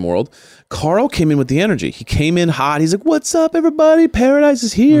the same world. Carl came in with the energy. He came in hot. He's like, "What's up, everybody? Paradise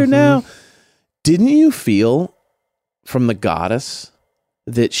is here now." Didn't you feel from the goddess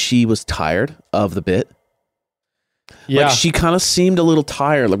that she was tired of the bit? yeah. Like she kind of seemed a little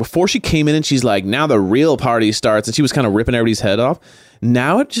tired. Like before she came in and she's like, "Now the real party starts," and she was kind of ripping everybody's head off.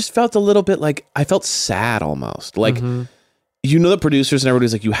 Now it just felt a little bit like I felt sad almost. Like you know, the producers and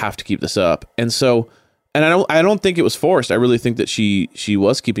everybody's like, "You have to keep this up," and so. And I don't think it was forced. I really think that she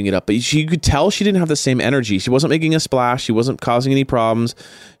was keeping it up, but she could tell she didn't have the same energy. She wasn't making a splash. She wasn't causing any problems.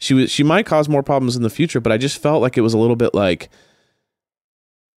 She might cause more problems in the future, but I just felt like it was a little bit like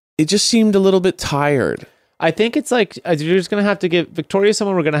it just seemed a little bit tired. I think it's like you're just going to have to give Victoria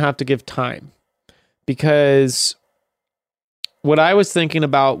someone we're going to have to give time, because what I was thinking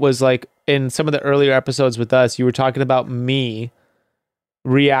about was like in some of the earlier episodes with us, you were talking about me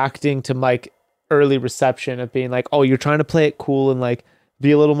reacting to like early reception of being like, oh, you're trying to play it cool and like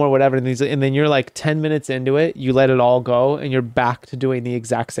be a little more whatever. And then you're like 10 minutes into it, you let it all go and you're back to doing the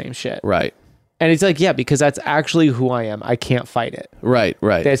exact same shit. Right. And it's like, yeah, because that's actually who I am. I can't fight it. Right.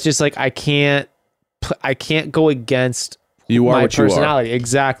 It's just like, I can't go against You are my what you are. personality.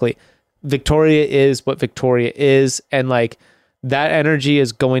 Exactly. Victoria is what Victoria is. And like that energy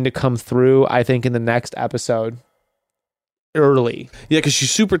is going to come through, I think, in the next episode early. Yeah, because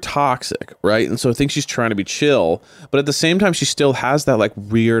she's super toxic, right? And so I think she's trying to be chill, but at the same time, she still has that like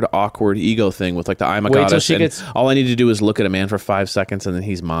weird, awkward ego thing with like the I'm a Wait till goddess. she And gets- all I need to do is look at a man for 5 seconds and then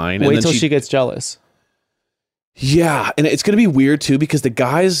he's mine. And Wait then till she gets jealous. Yeah, and it's going to be weird too because the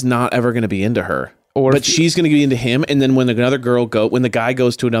guy's not ever going to be into her. Or But if- she's going to be into him, and then when the guy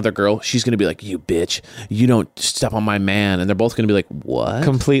goes to another girl, she's going to be like, "You bitch, you don't step on my man," and they're both going to be like, "What?"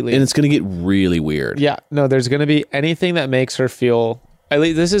 Completely. and it's going to get really weird. Yeah, no, there's going to be anything that makes her feel, at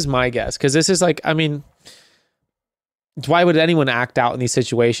least this is my guess, because this is like, I mean, why would anyone act out in these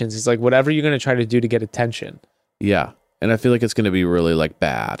situations? It's like whatever you're going to try to do to get attention. Yeah, and I feel like it's going to be really like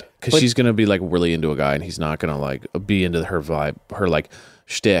bad because But- she's going to be like really into a guy, and he's not going to like be into her vibe, her like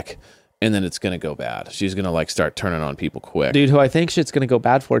shtick, and then it's going to go bad. She's going to like start turning on people quick. Dude, who I think shit's going to go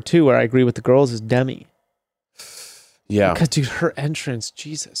bad for too, where I agree with the girls, is Demi. Yeah. Because, dude, her entrance,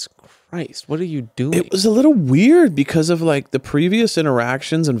 Jesus Christ, what are you doing? It was a little weird because of like the previous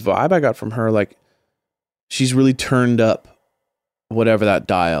interactions and vibe I got from her. Like she's really turned up whatever that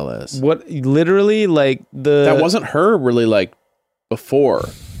dial is. What, literally, like That wasn't her really like before.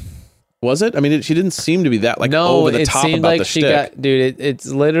 Was it? I mean, she didn't seem to be that like no, over the it top seemed about like the she shtick. got, dude, it's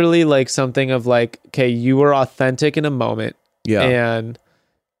literally like something of like, okay, you were authentic in a moment. Yeah. And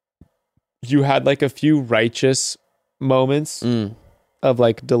you had like a few righteous moments of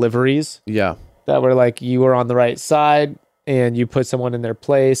like deliveries Yeah. that were like you were on the right side and you put someone in their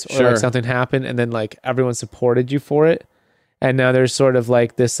place, or Sure. like something happened and then like everyone supported you for it. And now there's sort of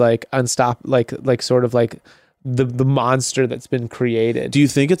like this like like sort of like the monster that's been created. Do you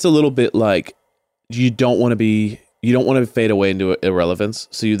think it's a little bit like you don't want to fade away into irrelevance?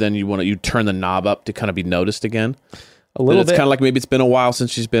 So you turn the knob up to kind of be noticed again? A little It's bit. kind of like maybe it's been a while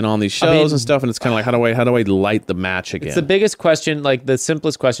since she's been on these shows and stuff, and it's kind of like how do I light the match again? It's the biggest question, like the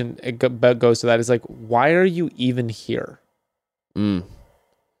simplest question goes to that is like, why are you even here?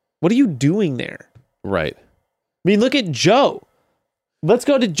 What are you doing there? Right. I mean, look at Joe. Let's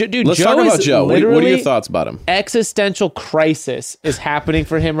go to Joe. Dude, Let's Joe talk about is Joe. What are your literally- thoughts about him? Existential crisis is happening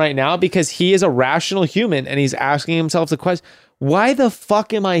for him right now because he is a rational human and he's asking himself the question, why the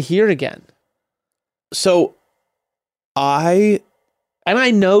fuck am I here again? So And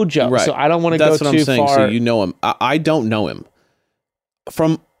I know Joe, Right. so I don't want to go that's too what I'm saying. far. So you know him. I don't know him.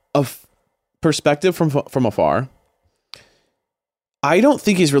 From a perspective from afar, I don't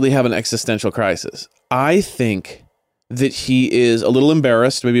think he's really having an existential crisis. I think that he is a little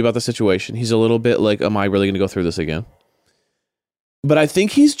embarrassed maybe about the situation. He's a little bit like, am I really going to go through this again? But I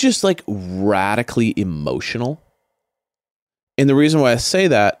think he's just like radically emotional. And the reason why I say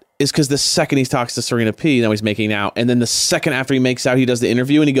that is because the second he talks to Serena P, now he's making out. And then the second after he makes out, he does the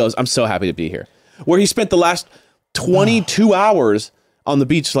interview and he goes, I'm so happy to be here. Where he spent the last 22 hours on the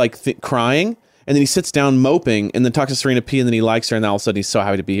beach, like crying. And then he sits down moping and then talks to Serena P and then he likes her. And then all of a sudden he's so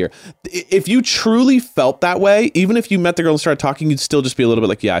happy to be here. If you truly felt that way, even if you met the girl and started talking, you'd still just be a little bit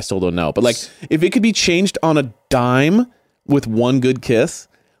like, yeah, I still don't know. But like, if it could be changed on a dime with one good kiss,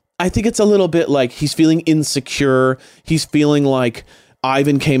 I think it's a little bit like he's feeling insecure. He's feeling like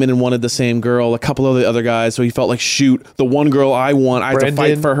Ivan came in and wanted the same girl, a couple of the other guys. So he felt like, shoot, the one girl I want, I have to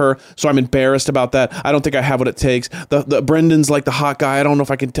fight for her. So I'm embarrassed about that. I don't think I have what it takes. The Brendan's like the hot guy. I don't know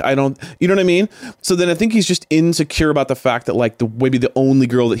if I can, I don't, you know what I mean? So then I think he's just insecure about the fact that like maybe the only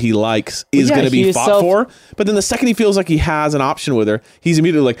girl that he likes is going to be fought for. But then the second he feels like he has an option with her, he's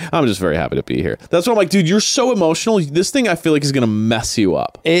immediately like, I'm just very happy to be here. That's what I'm like, dude, you're so emotional. This thing I feel like is going to mess you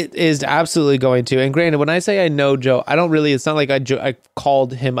up. It is absolutely going to. And granted, when I say I know Joe, I don't really, it's not like I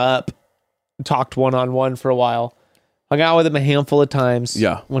called him up, talked one-on-one for a while, hung out with him a handful of times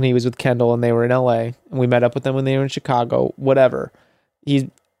when he was with Kendall and they were in LA, and we met up with them when they were in Chicago, whatever. He's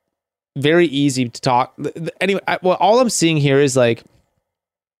very easy to talk. Anyway, all I'm seeing here is like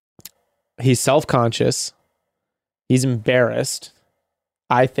he's self-conscious, he's embarrassed.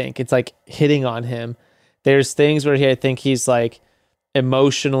 I think it's like hitting on him. There's things where I think he's like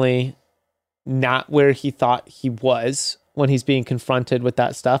emotionally not where he thought he was when he's being confronted with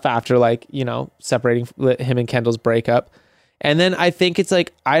that stuff after, like, you know, separating him and Kendall's breakup. And then I think it's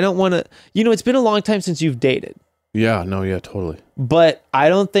like, I don't want to, you know, it's been a long time since you've dated. Yeah, no, yeah, totally. But I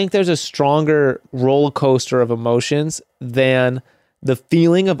don't think there's a stronger roller coaster of emotions than the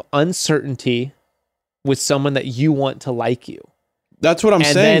feeling of uncertainty with someone that you want to like you. That's what I'm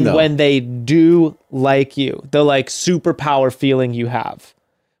saying, And then though. when they do like you, the like superpower feeling you have,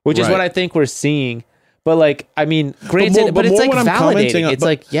 which is what I think we're seeing. But like, I mean, granted, but it's like validating. It's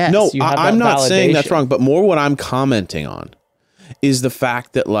like, yes, no, you have I'm that not validation. saying that's wrong, but more what I'm commenting on is the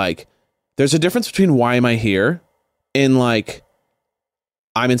fact that like, there's a difference between why am I here and like,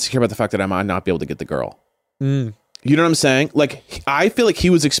 I'm insecure about the fact that I might not be able to get the girl. Mm. You know what I'm saying? Like, I feel like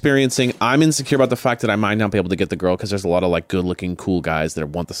he was experiencing, I'm insecure about the fact that I might not be able to get the girl because there's a lot of like good looking, cool guys that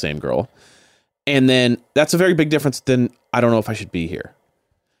want the same girl. And then that's a very big difference than I don't know if I should be here.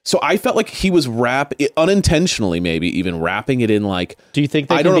 So I felt like he was unintentionally, maybe even wrapping it in like, do you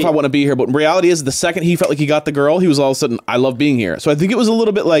think I don't know if I want to be here, but reality is the second he felt like he got the girl, he was all of a sudden, I love being here. So I think it was a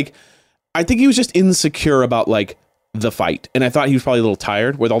little bit like, I think he was just insecure about like the fight. And I thought he was probably a little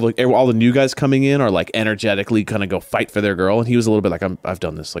tired with all the new guys coming in are like energetically kind of go fight for their girl. And he was a little bit like, I've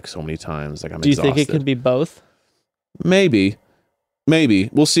done this like so many times. Like I'm exhausted. Do you think it could be both? Maybe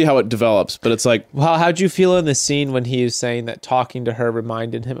we'll see how it develops, but it's like, well, how'd you feel in the scene when he was saying that talking to her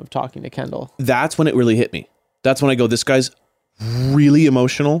reminded him of talking to Kendall? That's when it really hit me. That's when I go, this guy's really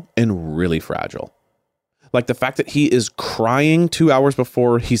emotional and really fragile. Like the fact that he is crying 2 hours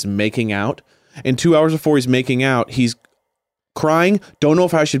before he's making out, and 2 hours before he's making out, he's crying, don't know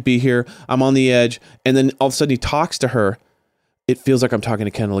if I should be here, I'm on the edge, and then all of a sudden he talks to her. It feels like I'm talking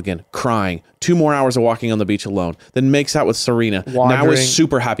to Kendall again, crying. 2 more hours of walking on the beach alone. Then makes out with Serena. Now is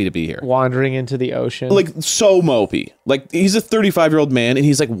super happy to be here. Wandering into the ocean. Like so mopey. Like he's a 35-year-old man and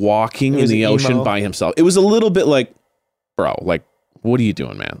he's like walking in the ocean by himself. It was a little bit like, bro, like, what are you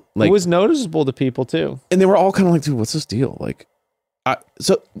doing, man? Like, it was noticeable to people too. And they were all kind of like, dude, what's this deal? Like,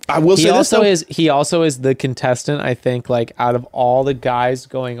 so I will say this though. He also is the contestant, I think, like out of all the guys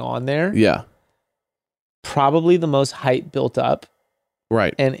going on there. Yeah. Probably the most hype built up,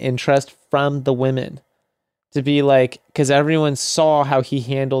 right, and interest from the women to be like, because everyone saw how he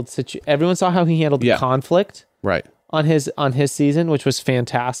handled the conflict, right, on his season, which was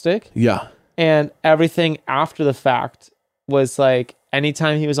fantastic. Yeah, and everything after the fact was like,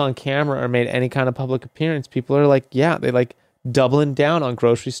 anytime he was on camera or made any kind of public appearance, people are like, yeah, they like doubling down on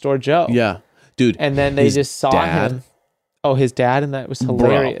Grocery Store Joe. Yeah, dude, and then they just saw him. Oh, his dad, and that was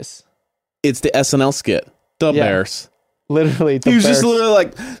hilarious. Bro. It's the SNL skit, The Bears. Literally, he was just literally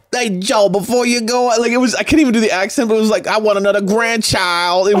like, "Hey Joe, before you go," like it was. I can't even do the accent, but it was like, "I want another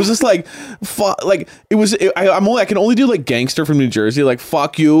grandchild." It was just like, like it was. I can only do like gangster from New Jersey, like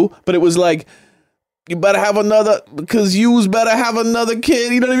 "fuck you," but it was like, "You better have another, because you better have another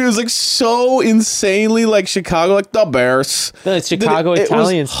kid." You know what I mean? It was like so insanely like Chicago, like the Bears. No, it's Chicago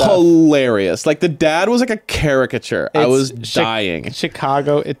Italian stuff. Hilarious. Like the dad was like a caricature. I was dying.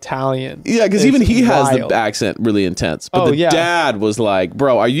 Chicago Italian. Yeah, because even he has the accent really intense. But dad was like,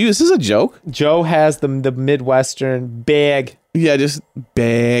 "Bro, is this a joke?" Joe has the Midwestern bag. Yeah, just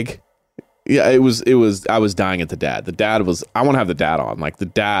bag. Yeah, it was. I was dying at the dad. The dad was. I want to have the dad on. Like the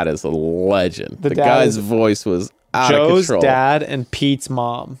dad is a legend. The guy's voice was out of Joe's control. dad and Pete's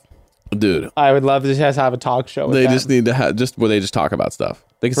mom. Dude, I would love to just have a talk show with they them. just need to have where they just talk about stuff.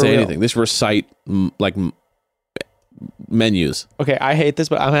 They can For say real. anything. They just recite menus. Okay, I hate this,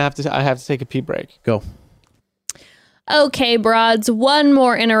 but I have to take a pee break. Go. Okay, broads, one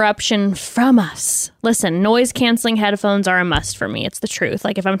more interruption from us. Listen, noise-canceling headphones are a must for me. It's the truth.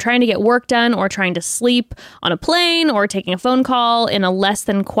 Like, if I'm trying to get work done or trying to sleep on a plane or taking a phone call in a less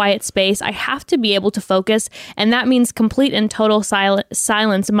than quiet space, I have to be able to focus, and that means complete and total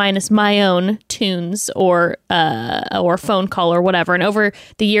silence minus my own tunes or phone call or whatever. And over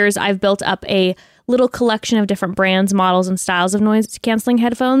the years, I've built up a little collection of different brands, models, and styles of noise-canceling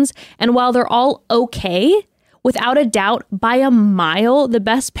headphones, and while they're all okay, without a doubt, by a mile, the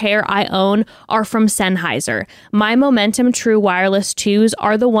best pair I own are from Sennheiser. My Momentum True Wireless 2s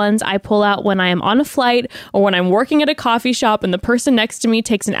are the ones I pull out when I am on a flight or when I'm working at a coffee shop and the person next to me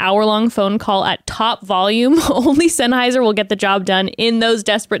takes an hour-long phone call at top volume. Only Sennheiser will get the job done in those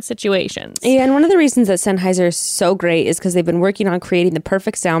desperate situations. Yeah, and one of the reasons that Sennheiser is so great is because they've been working on creating the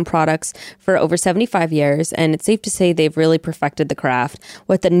perfect sound products for over 75 years, and it's safe to say they've really perfected the craft.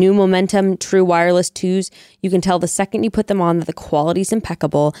 With the new Momentum True Wireless 2s, you can tell the second you put them on that the quality is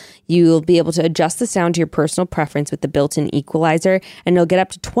impeccable. You'll be able to adjust the sound to your personal preference with the built-in equalizer, and you'll get up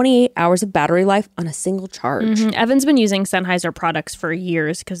to 28 hours of battery life on a single charge. Evan's been using Sennheiser products for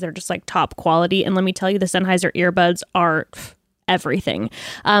years because they're just like top quality. And let me tell you, the Sennheiser earbuds are everything.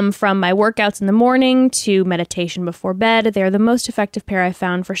 From my workouts in the morning to meditation before bed, they're the most effective pair I've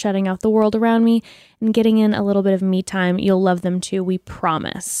found for shutting out the world around me and getting in a little bit of me time. You'll love them too, we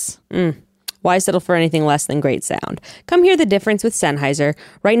promise. Why settle for anything less than great sound? Come hear the difference with Sennheiser.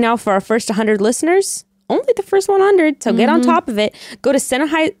 Right now, for our first 100 listeners, only the first 100, so get on top of it. Go to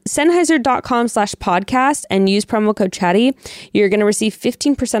Sennheiser.com/podcast and use promo code CHATTY. You're going to receive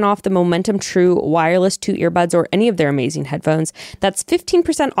 15% off the Momentum True Wireless 2 earbuds or any of their amazing headphones. That's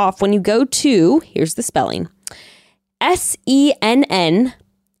 15% off when you go to, here's the spelling,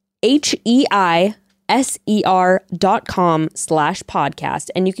 SENNHEISER.com/podcast,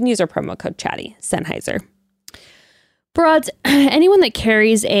 and you can use our promo code CHATTY. Sennheiser. Broads, anyone that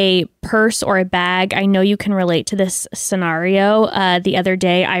carries a purse or a bag, I know you can relate to this scenario. The other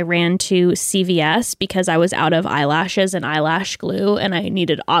day, I ran to CVS because I was out of eyelashes and eyelash glue, and I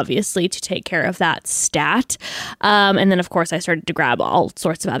needed, obviously, to take care of that stat. And then, of course, I started to grab all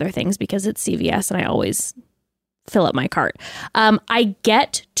sorts of other things because it's CVS, and I always fill up my cart. I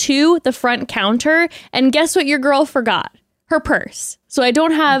get to the front counter, and guess what your girl forgot? Her purse. So I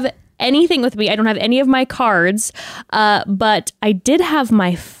don't have anything with me. I don't have any of my cards, but I did have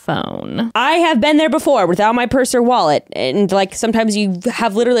my phone. I have been there before without my purse or wallet. And like sometimes you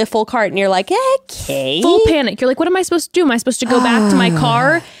have literally a full cart and you're like, okay. Full panic. You're like, what am I supposed to do? Am I supposed to go back to my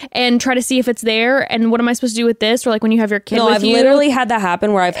car and try to see if it's there? And what am I supposed to do with this? Or like when you have your kid with I've you. literally had that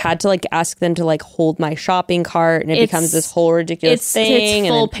happen where I've had to like ask them to like hold my shopping cart and it becomes this whole ridiculous thing.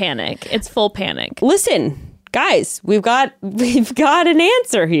 It's full panic. It's full panic. Listen, guys, we've got an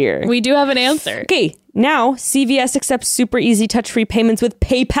answer here. We do have an answer. Okay, now CVS accepts super easy touch-free payments with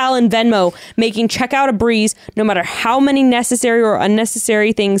PayPal and Venmo, making checkout a breeze no matter how many necessary or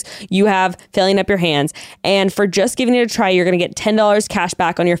unnecessary things you have filling up your hands. And for just giving it a try, you're going to get $10 cash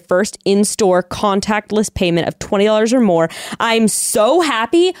back on your first in-store contactless payment of $20 or more. I'm so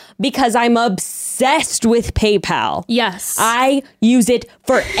happy because I'm obsessed with PayPal. Yes. I use it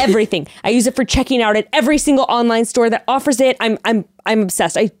for everything. I use it for checking out at every single online store that offers it. I'm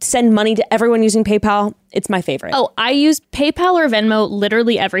obsessed. I send money to everyone using PayPal. It's my favorite. Oh, I use PayPal or Venmo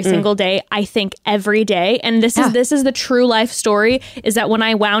literally every single day. I think every day. And this is the true life story, is that when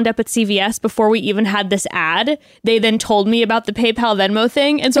I wound up at CVS before we even had this ad, they then told me about the PayPal Venmo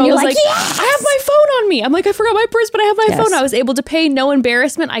thing. And so I was like, yes! I have my phone on me. I'm like, I forgot my purse, but I have my Yes. phone. I was able to pay, no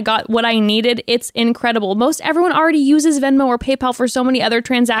embarrassment. I got what I needed. It's incredible. Most everyone already uses Venmo or PayPal for so many other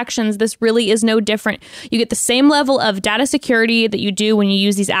transactions. This really is no different. You get the same level of data security that you do when you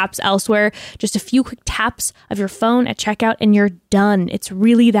use these apps elsewhere. Just a few quick taps of your phone at checkout and you're done. It's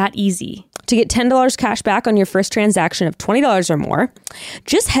really that easy. To get $10 cash back on your first transaction of $20 or more,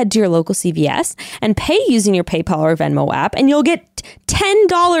 just head to your local CVS and pay using your PayPal or Venmo app, and you'll get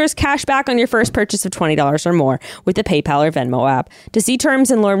 $10 cash back on your first purchase of $20 or more with the PayPal or Venmo app. To see terms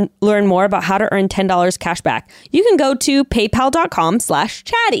and learn more about how to earn $10 cash back, you can go to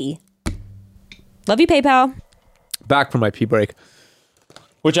paypal.com/chatty. Love you, PayPal. Back from my pee break.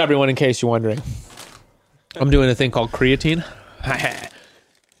 Which, everyone, in case you're wondering, I'm doing a thing called creatine.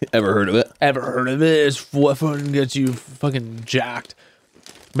 Ever heard of it? Ever heard of it? It's what fucking gets you fucking jacked.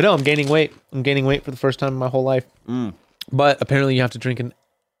 But no, I'm gaining weight. I'm gaining weight for the first time in my whole life. But apparently you have to drink an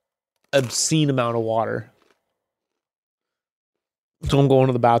obscene amount of water. So I'm going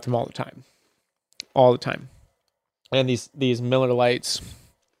to the bathroom all the time. All the time. And these Miller Lights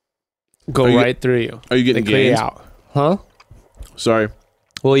go right through you. Are you getting they clear you gains? out? Huh? Sorry.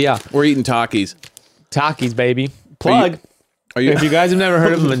 Well, yeah. We're eating Takis. Takis, baby. Plug. Are you If you guys have never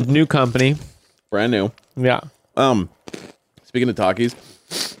heard of them, a new company. brand new? Yeah. Speaking of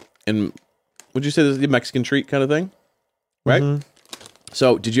Takis, and would you say this is a Mexican treat kind of thing? Right? Mm-hmm.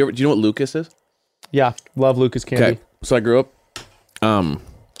 So do you know what Lucas is? Yeah. Love Lucas candy. Okay. So I grew up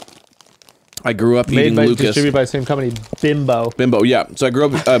Made eating by, Lucas. distributed by the same company, Bimbo. Bimbo, yeah. So I grew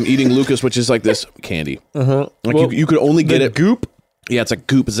up eating Lucas, which is like this candy. Uh-huh. Like Well, you could only get it goop. Yeah, it's like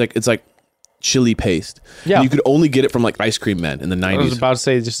goop. It's like chili paste. Yeah. And you could only get it from like ice cream men in the I was 90s. about to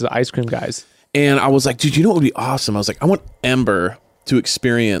say just the ice cream guys. And I was like, dude, you know what would be awesome? I was like, I want Ember to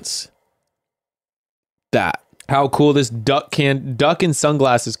experience that. How cool this duck and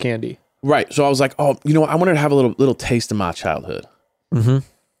sunglasses candy. Right. So I was like, oh, you know what? I wanted to have a little taste of my childhood. Mm-hmm.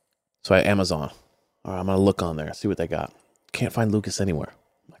 So I Amazon. All right, I'm going to look on there, see what they got. Can't find Lucas anywhere.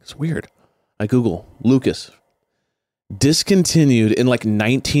 I'm like, it's weird. I Google Lucas. Discontinued in like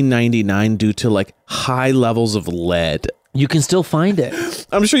 1999 due to like high levels of lead. You can still find it.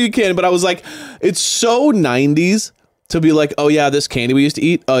 I'm sure you can, but I was like, it's so 90s to be like, oh yeah, this candy we used to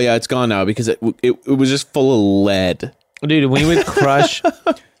eat, oh yeah, it's gone now because it was just full of lead. Dude, we would crush.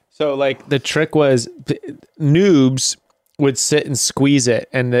 So like the trick was noobs would sit and squeeze it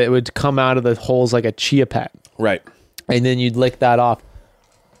and it would come out of the holes like a chia pet. Right. And then you'd lick that off.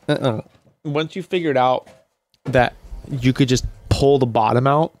 Once you figured out that you could just pull the bottom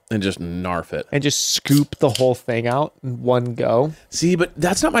out And just narf it. and just scoop the whole thing out in one go. See, but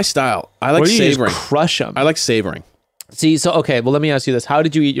that's not my style. I like Or you savoring. just crush them. I like savoring. See, so okay, well let me ask you this. How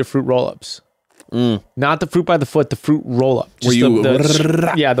did you eat your fruit roll-ups? Not the fruit by the foot, the fruit roll-up. Were you-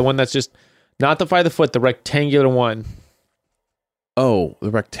 yeah, the one that's just not the by the foot, the rectangular one. Oh,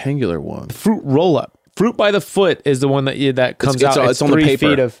 the rectangular one. Fruit roll-up. Fruit by the foot is the one that comes It's- out. it's on the 3 paper.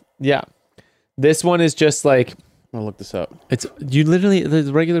 feet of This one is just like I'll look this up. it's you literally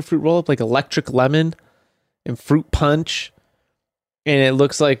the regular fruit roll-up like electric lemon and fruit punch, and it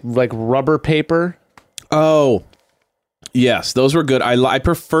looks like rubber paper. Oh, yes, those were good. I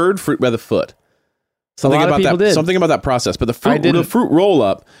preferred fruit by the foot. Something lot of about people that. did. Something about that process. But the didn't. fruit roll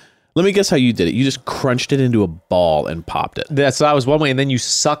up. Let me guess how you did it. You just crunched it into a ball and popped it. That was one way, and then you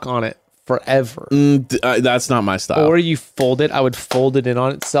suck on it forever. That's not my style. Or you fold it. I would fold it in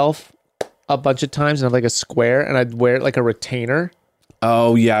on itself a bunch of times and have like a square, and I'd wear it like a retainer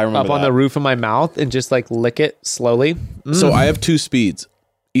Oh yeah, I remember up on that. the roof of my mouth and just like lick it slowly. So I have two speeds.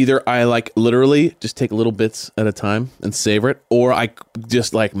 Either I like literally just take little bits at a time and savor it, or I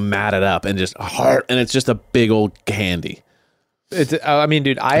just like mat it up and just hard, and it's just a big old candy. It's, I mean,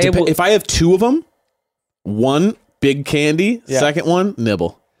 dude, If I have two of them, one big candy, Yeah. second one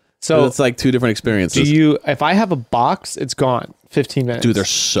nibble. so It's like two different experiences. if I have a box, it's gone. 15 minutes. Dude, they're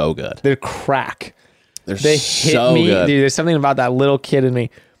so good. They're crack. They're They hit so me. good. Dude, there's something about that little kid in me.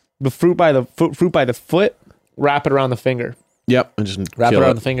 The fruit by the foot, wrap it around the finger. Yep, and just Wrap it kill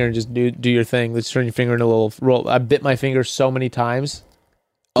around the finger and just do your thing. Let's turn your finger into a little roll. I bit my finger so many times.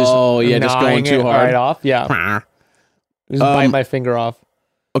 Oh yeah, just gnawing going too it hard. right off. Yeah. Just bite my finger off.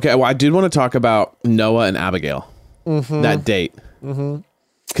 Okay, well, I did want to talk about Noah and Abigail. That date.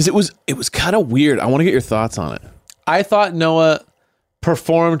 Because it was kind of weird. I want to get your thoughts on it. I thought Noah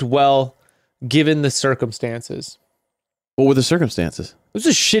performed well given the circumstances. What were the circumstances? It was a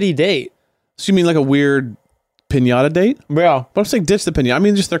shitty date. So you mean like a weird pinata date? Yeah. But I'm saying ditch the pinata. I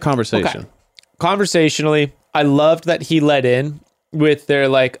mean just their conversation. Okay. Conversationally, I loved that he led in with their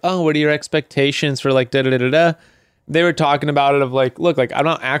like, oh, what are your expectations for like da da da da da. They were talking about it of like, look, like I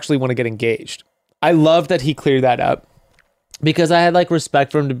don't actually want to get engaged. I love that he cleared that up because I had like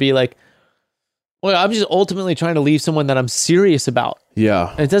respect for him to be like, well, I'm just ultimately trying to leave someone that I'm serious about. Yeah.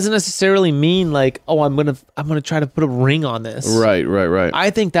 And it doesn't necessarily mean like, oh, I'm gonna try to put a ring on this. Right.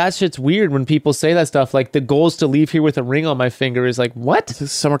 I think that shit's weird when people say that stuff. Like the goal is to leave here with a ring on my finger is like, what? This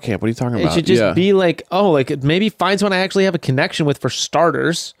is summer camp. What are you talking It about? should just be like, oh, like maybe find someone I actually have a connection with for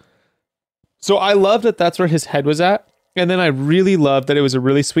starters. So I love that that's where his head was at. And then I really loved that it was a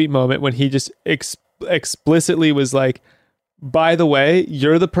really sweet moment when he just explicitly was like, by the way,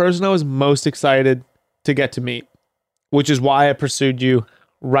 you're the person I was most excited to get to meet, which is why I pursued you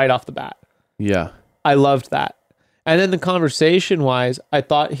right off the bat. Yeah. I loved that. And then the conversation wise, I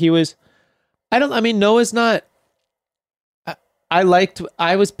thought he was, Noah's not,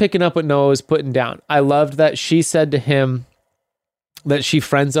 I was picking up what Noah was putting down. I loved that she said to him that she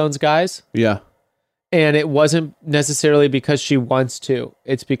friend zones guys. Yeah. And it wasn't necessarily because she wants to.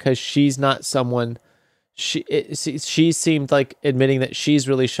 It's because she's not someone she seemed like admitting that she's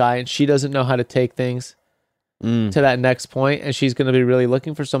really shy and she doesn't know how to take things to that next point, and she's going to be really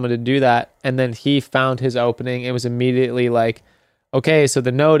looking for someone to do that. And then he found his opening. It was immediately like, okay, so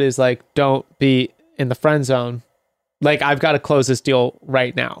the note is like, don't be in the friend zone. Like, I've got to close this deal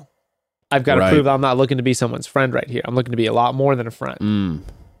right now. I've got to prove I'm not looking to be someone's friend right here. I'm looking to be a lot more than a friend.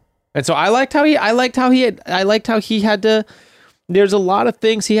 And so I liked how he had to. There's a lot of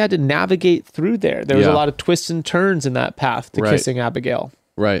things he had to navigate through there. There was a lot of twists and turns in that path to kissing Abigail.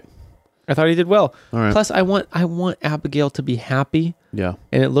 Right. I thought he did well. All right. Plus, I want Abigail to be happy. Yeah.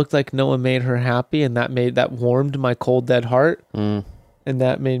 And it looked like Noah made her happy, and that warmed my cold, dead heart. And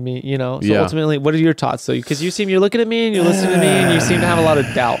that made me, So ultimately, what are your thoughts? So, because you're looking at me and you're listening to me, and you seem to have a lot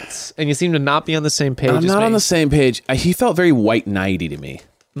of doubts, and you seem to not be on the same page. I'm not on the same page. He felt very white knighty to me.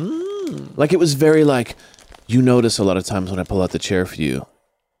 Like, it was very like, you notice a lot of times when I pull out the chair for you,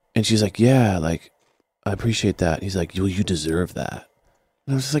 and she's like, yeah, like, I appreciate that. He's like, you deserve that.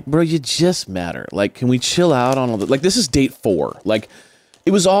 And I was just like, bro, you just matter. Like, can we chill out on all the, like, this is date 4. Like,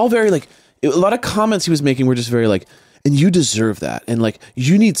 it was all very like, a lot of comments he was making were just very like, and you deserve that. And like,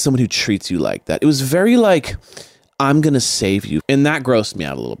 you need someone who treats you like that. It was very like, I'm going to save you. And that grossed me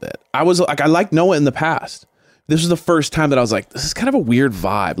out a little bit. I was like, I liked Noah in the past. This was the first time that I was like, this is kind of a weird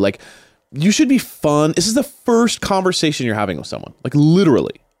vibe. Like, you should be fun. This is the first conversation you're having with someone, like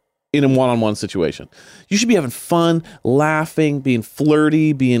literally in a one-on-one situation. You should be having fun, laughing, being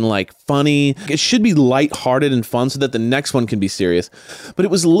flirty, being like funny. It should be lighthearted and fun so that the next one can be serious. But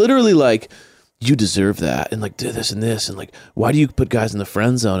it was literally like, you deserve that, and like do this and this, and like, why do you put guys in the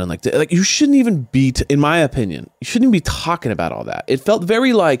friend zone? And like you shouldn't even be, in my opinion, you shouldn't even be talking about all that. It felt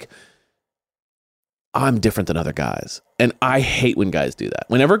very like, I'm different than other guys. And I hate when guys do that.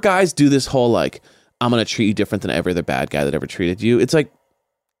 Whenever guys do this whole like, I'm going to treat you different than every other bad guy that ever treated you, it's like,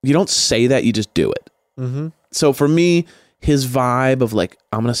 you don't say that, you just do it. So for me, his vibe of like,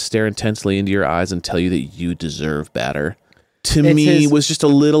 I'm going to stare intensely into your eyes and tell you that you deserve better, to me was just a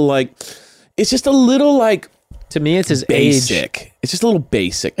little like, it's just a little like, to me, it's his basic. age. It's just a little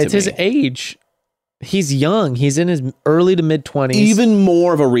basic to me. It's his age. He's young. He's in his early to mid 20s. Even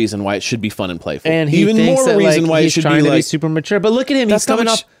more of a reason why it should be fun and playful. And he even thinks more of a reason why it he's should trying be to be like super mature. But look at him. He's coming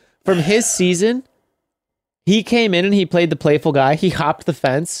off from his season. He came in and he played the playful guy. He hopped the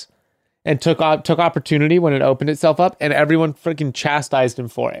fence and took opportunity when it opened itself up, and everyone freaking chastised him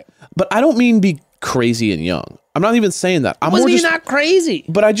for it. But I don't mean be crazy and young. I'm not even saying that. I'm Wasn't more he just not crazy?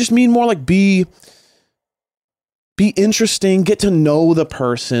 But I just mean more like be interesting, get to know the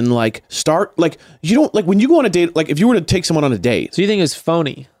person, like start, like you don't, like when you go on a date, like if you were to take someone on a date. So you think it was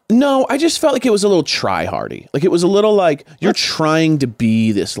phony? No, I just felt like it was a little try-hardy. Like it was a little like, you're trying to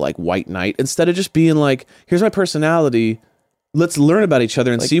be this like white knight instead of just being like, here's my personality. Let's learn about each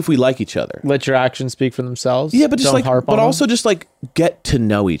other and see if we like each other. Let your actions speak for themselves. Yeah, but just Don't like, harp on but them. also just like get to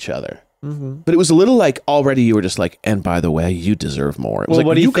know each other. But it was a little like already you were just like, and by the way, you deserve more. It was Well, like,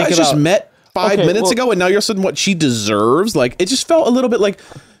 what do you guys think just about- met 5 Okay, minutes well- ago and now you're saying what she deserves. Like it just felt a little bit like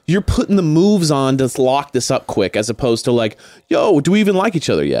you're putting the moves on to lock this up quick, as opposed to like, yo, do we even like each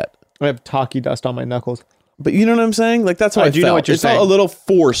other yet? I have talkie dust on my knuckles. But you know what I'm saying? Like that's what I I do felt. know what you're it felt saying. a little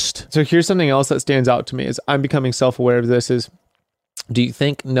forced. So here's something else that stands out to me is I'm becoming self-aware of this is, do you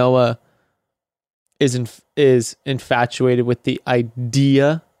think Noah is infatuated with the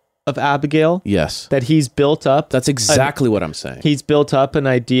idea of Abigail? Yes. That he's built up? That's exactly what I'm saying. He's built up an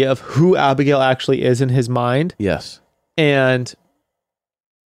idea of who Abigail actually is in his mind. Yes. And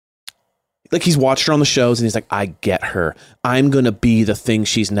like he's watched her on the shows and he's like, I get her. I'm going to be the thing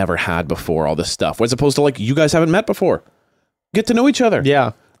she's never had before, all this stuff. As opposed to like, you guys haven't met before. Get to know each other.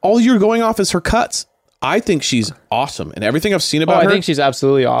 yeah. All you're going off is her cuts. I think she's awesome. And everything I've seen about I her. think she's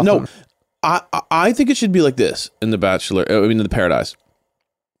absolutely awesome. No, I think it should be like this in The Bachelor. I mean, in The Paradise.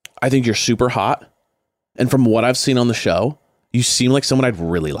 I think you're super hot. And from what I've seen on the show, you seem like someone I'd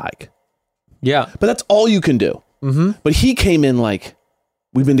really like. Yeah. But that's all you can do. But he came in like,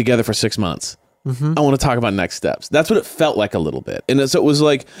 we've been together for 6 months. I want to talk about next steps. That's what it felt like a little bit. And so it was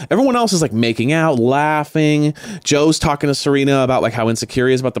like, everyone else is like making out, laughing. Joe's talking to Serena about like how insecure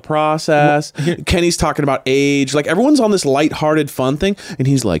he is about the process. Kenny's talking about age. Like everyone's on this lighthearted fun thing. And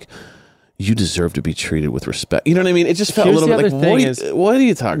he's like, you deserve to be treated with respect. You know what I mean? It just felt Here's a little the bit other like, thing what are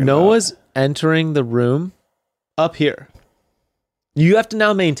you talking about? Noah's entering the room up here. You have to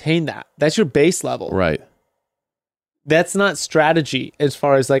now maintain that. That's your base level. Right. That's not strategy as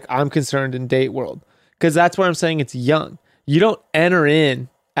far as like I'm concerned in date world. Because that's where I'm saying it's young. You don't enter in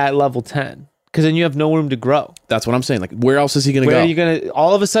at level 10 because then you have no room to grow. That's what I'm saying. Like, where else is he going to go? Where are you going to,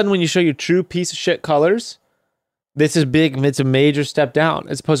 all of a sudden when you show your true piece of shit colors, this is big. It's a major step down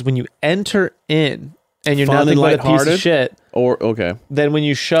as opposed to when you enter in and you're fun nothing and but a piece lighthearted? of shit, Or okay. then when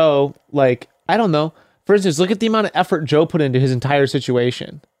you show, like, I don't know, for instance, look at the amount of effort Joe put into his entire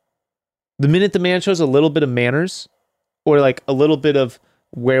situation. The minute the man shows a little bit of manners or like a little bit of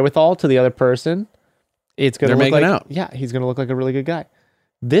wherewithal to the other person, it's going to look making like, out. yeah, he's going to look like a really good guy.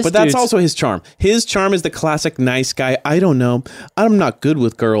 This But that's dude's- also his charm. His charm is the classic nice guy. I don't know. I'm not good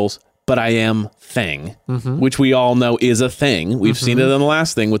with girls, but I am thing, which we all know is a thing. We've seen it in the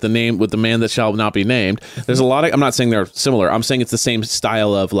last thing with the man that shall not be named. There's a lot of, I'm not saying they're similar. I'm saying it's the same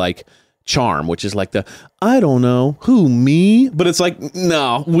style of like charm, which is like the, I don't know who, me, but it's like,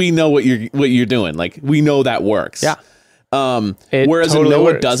 no, we know what you're doing. Like we know that works. Yeah. It Whereas totally Noah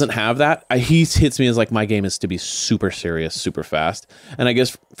works. doesn't have that. He hits me as like, my game is to be super serious, super fast. And I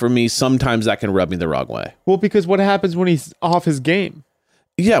guess for me, sometimes that can rub me the wrong way. Well, because what happens when he's off his game?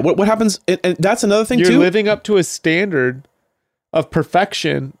 Yeah. What happens? And that's another thing You're too. living up to a standard of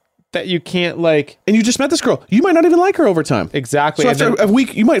perfection that you can't like. And you just met this girl. You might not even like her over time. Exactly. So And after then- a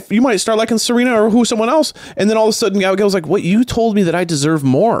week, you might start liking Serena or someone else, and then all of a sudden, Abigail's like, "What? You told me that I deserve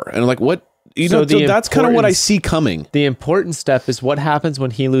more," and I'm like, "What?" You So know, so the that's kind of what I importance- see coming. The important step is what happens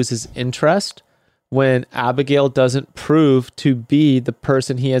when he loses interest, when Abigail doesn't prove to be the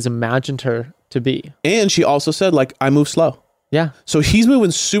person he has imagined her to be. And she also said, like, I move slow. Yeah. So he's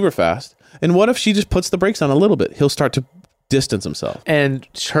moving super fast. And what if she just puts the brakes on a little bit? He'll start to distance himself. And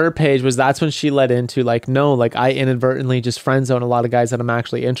her page was, that's when she led into like, no, like I inadvertently just friend zone a lot of guys that I'm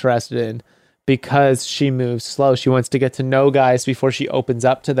actually interested in because she moves slow. She wants to get to know guys before she opens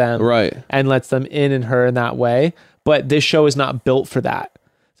up to them. Right. And lets them in her in that way. But this show is not built for that.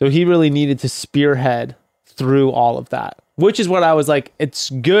 So he really needed to spearhead through all of that, which is what I was like, it's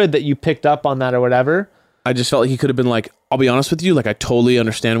good that you picked up on that or whatever. I just felt like he could have been like, I'll be honest with you, like I totally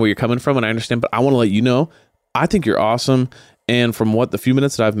understand where you're coming from and I understand, but I want to let you know, I think you're awesome. And from the few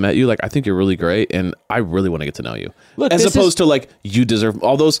minutes that I've met you, like I think you're really great, and I really want to get to know you. Look, as this opposed to like you deserve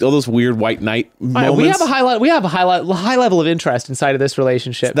all those weird white knight moments. We have a high level of interest inside of this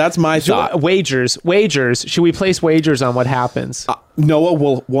relationship. That's my thought. Wagers. Should we place wagers on what happens? Noah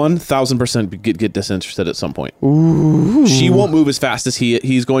will 1,000% get disinterested at some point. Ooh. She won't move as fast as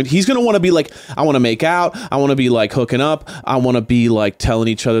he's going. He's going to want to be like, I want to make out. I want to be like hooking up. I want to be like telling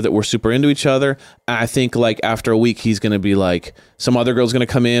each other that we're super into each other. And I think like after a week, he's going to be like, some other girl's going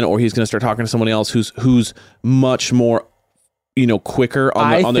to come in, or he's going to start talking to someone else who's much more, quicker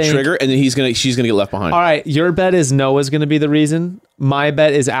on the trigger, and then she's gonna get left behind. All right, your bet is Noah's going to be the reason. My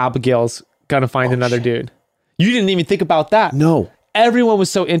bet is Abigail's going to find another dude. You didn't even think about that. No. Everyone was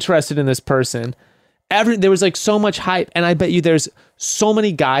so interested in this person. There was like so much hype, and I bet you there's so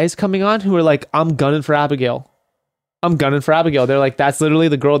many guys coming on who are like, I'm gunning for Abigail. They're like, that's literally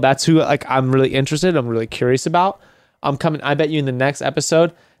the girl. That's who like I'm really interested. I'm really curious about. I'm coming. I bet you in the next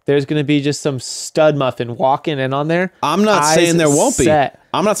episode, there's going to be just some stud muffin walking in on there. I'm not saying there won't be.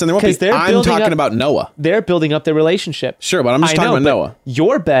 I'm not saying there won't be. I'm talking about Noah. They're building up their relationship. Sure, but I'm just talking about but Noah.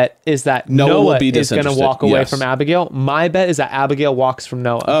 Your bet is that Noah Noah will be is going to disinterested. walk away Yes. from Abigail. My bet is that Abigail walks from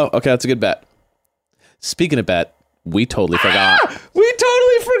Noah. Oh, okay, that's a good bet. Speaking of bet, we totally forgot. We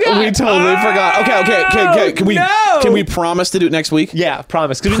totally forgot. Okay. Can we promise to do it next week? Yeah,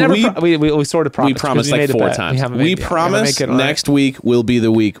 promise. Because we sort of promised. We promised 'cause like made a 4 bet. times. haven't We made- promise haven't made it, next week will be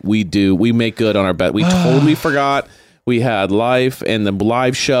the week we make good on our bet. We totally forgot. We had live and the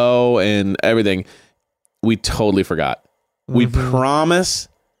live show and everything. We totally forgot. We promise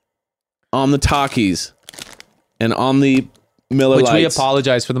on the talkies and on the Miller Which we Lights.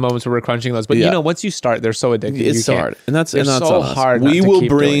 apologize for the moments where we're crunching those, but Yeah. once you start, they're so addictive. It's You so can't- hard, and that's they're so so on us. hard. Not We to will keep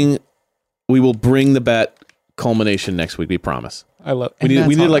bring doing. we will bring the bet culmination next week. We promise. I love. We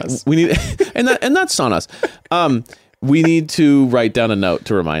need and that's on us. We need to write down a note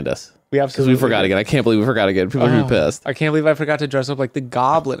to remind us. We Because absolutely we forgot again. I can't believe we forgot again. People are gonna be pissed. I can't believe I forgot to dress up like the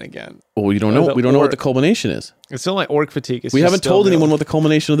Goblin again. Well, you don't Or know. the We don't know what orc. the culmination is. It's still like orc fatigue. It's We just haven't still told real. anyone what the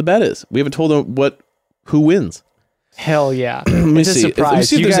culmination of the bet is. We haven't told them who wins. Hell yeah! me It's a see. Let me surprise.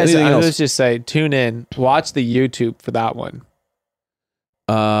 see if You there's guys, anything else. let's just say, tune in, watch the YouTube for that one.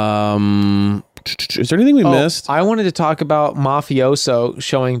 Is there anything we missed? I wanted to talk about Mafioso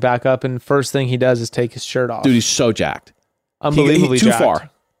showing back up, and first thing he does is take his shirt off. Dude, he's so jacked. Unbelievably too jacked. far.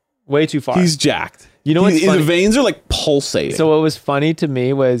 Way too far. He's jacked. You know what's His funny? veins are like pulsating. So what was funny to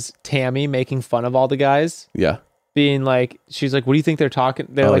me was Tammy making fun of all the guys, yeah. being like, she's like, what do you think they're talking?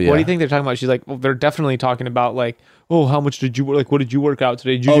 They're Oh, like, what do yeah. you think they're talking about? She's like, well, they're definitely talking about like, oh, how much did you like? What did you work out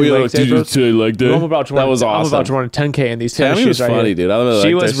today? Did you do legs, did you bro? say like that? I'm about to run, That was awesome. I'm about to run a 10K in these tennis Tammy was shoes right funny, here. dude. I really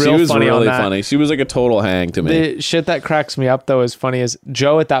She liked was her. real She was funny on really that. funny. She was like a total hang to me. The shit that cracks me up though is funny is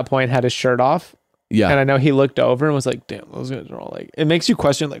Joe at that point had his shirt off Yeah. And I know he looked over and was like, damn, those guys are all like, it makes you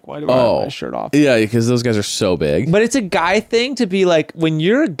question, like, why do I have my shirt off? Yeah, because those guys are so big. But it's a guy thing to be like, when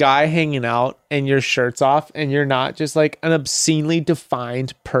you're a guy hanging out and your shirt's off and you're not just like an obscenely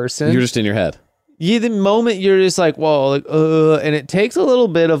defined person. You're just in your head. Yeah, the moment you're just like, whoa, like, and it takes a little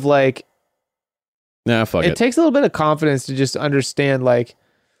bit of like, Nah, fuck it. it takes a little bit of confidence to just understand, like,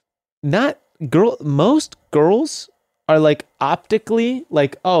 most girls are like optically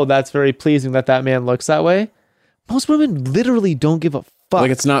like, oh, that's very pleasing that man looks that way. Most women literally don't give a fuck.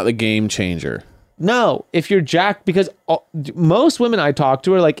 Like, it's not the game changer. No, if you're jacked, because most women I talk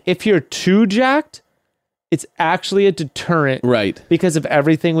to are like, if you're too jacked, it's actually a deterrent. Right. Because of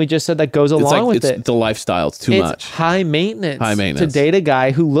everything we just said that goes along with it. It's the lifestyle. It's too much. High maintenance. High maintenance. To date a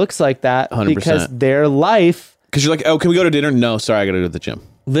guy who looks like that 100%. because their life. Because you're like, oh, can we go to dinner? No, sorry, I got to go to the gym.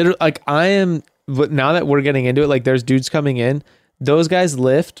 Literally, like but now that we're getting into it, like there's dudes coming in, those guys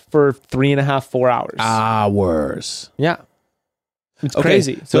lift for 3.5, 4 hours. Hours. Yeah. It's Okay,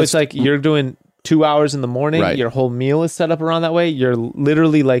 crazy. So it's like you're doing 2 hours in the morning. Right. Your whole meal is set up around that way. You're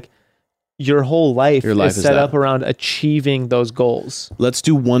literally like, your whole life is set up around achieving those goals. Let's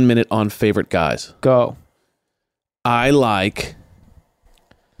do 1 minute on favorite guys. Go. I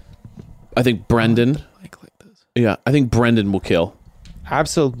think Brendan. Like this. Yeah, I think Brendan will kill.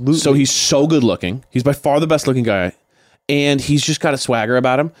 Absolutely. So he's so good looking. He's by far the best looking guy. And he's just got a swagger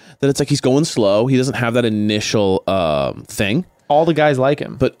about him that it's like he's going slow. He doesn't have that initial thing. All the guys like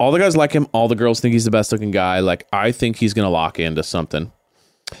him. But all the guys like him. All the girls think he's the best looking guy. Like, I think he's going to lock into something.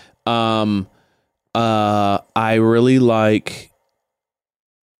 I really like...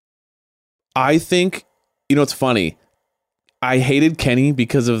 I think... You know, it's funny. I hated Kenny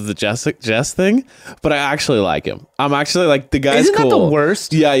because of the Jess thing, but I actually like him. I'm actually like, the guy's Isn't cool. that the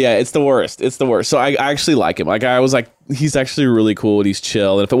worst? Yeah, it's the worst. It's the worst. So I actually like him. Like, I was like, he's actually really cool and he's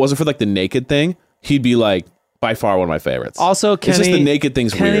chill. And if it wasn't for like the naked thing, he'd be like by far one of my favorites. Also, Kenny, it's just the naked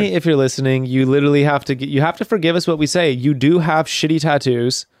thing's Kenny, weird. if you're listening, you literally have to forgive us what we say. You do have shitty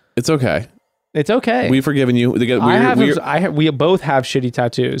tattoos. It's okay. It's okay. We've forgiven you. We both have shitty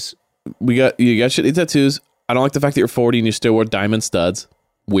tattoos. You got shitty tattoos. I don't like the fact that you're 40 and you still wear diamond studs.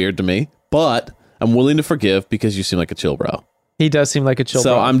 Weird to me. But I'm willing to forgive because you seem like a chill bro. He does seem like a chill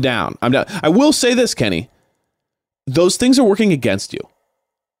bro. So I'm down. I will say this, Kenny. Those things are working against you.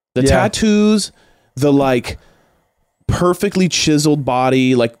 The tattoos, the like perfectly chiseled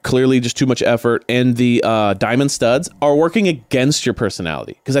body, like clearly just too much effort, and the diamond studs are working against your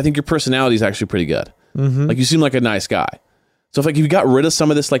personality. Because I think your personality is actually pretty good. Mm-hmm. Like, you seem like a nice guy. So if you got rid of some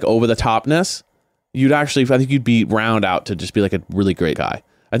of this like over the topness, I think you'd be round out to just be like a really great guy.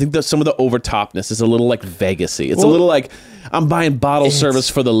 I think that some of the overtopness is a little like Vegas-y. It's a little like, I'm buying bottle service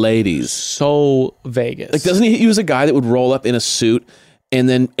for the ladies. So Vegas. Like, doesn't he use a guy that would roll up in a suit and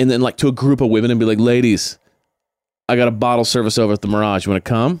then like to a group of women and be like, ladies, I got a bottle service over at the Mirage. You want to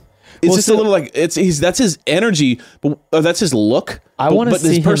come? It's just a little like, that's his energy, but that's his look. But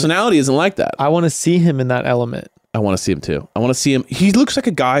his personality isn't like that. I want to see him in that element. I want to see him too. I want to see him. He looks like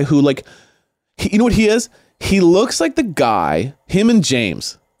a guy who like, you know what he is? He looks like the guy, him and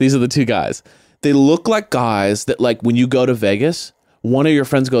James. These are the two guys. They look like guys that, like, when you go to Vegas, one of your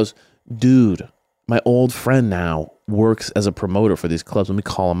friends goes, dude, my old friend now works as a promoter for these clubs. Let me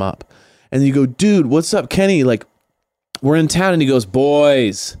call him up. And then you go, dude, what's up, Kenny? Like, we're in town. And he goes,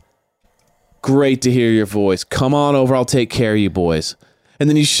 boys, great to hear your voice. Come on over. I'll take care of you, boys. And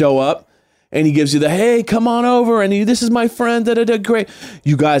then you show up. And he gives you the, hey, come on over. And this is my friend. Great.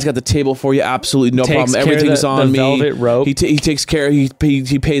 You guys got the table for you. Absolutely no problem. Everything's on me. Velvet rope. He takes care. He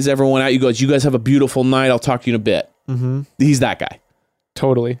pays everyone out. He goes, you guys have a beautiful night. I'll talk to you in a bit. Mm-hmm. He's that guy.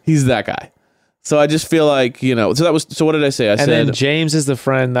 Totally. He's that guy. So I just feel like, so what did I say? I said. And then James is the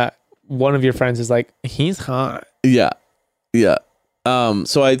friend that one of your friends is like, he's hot. Yeah. Yeah.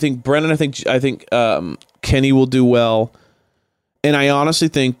 So I think Brennan, I think Kenny will do well. And I honestly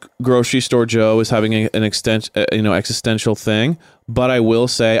think Grocery Store Joe is having an existential thing. But I will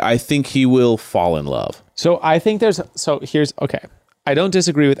say, I think he will fall in love. So I think okay. I don't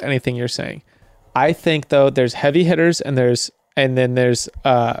disagree with anything you're saying. I think though there's heavy hitters and then there's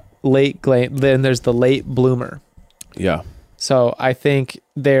the late bloomer. Yeah. So I think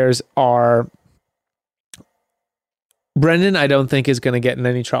Brendan, I don't think is going to get in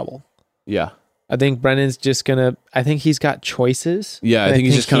any trouble. Yeah. I think Brendan's just I think he's got choices. Yeah, I think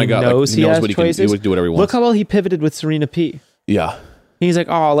he's just kind of got, knows he knows what choices. He can do whatever he wants. Look how well he pivoted with Serena P. Yeah. He's like,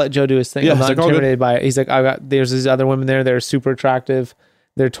 oh, I'll let Joe do his thing. Yeah, I'm not like, intimidated by it. He's like, there's these other women there that are super attractive.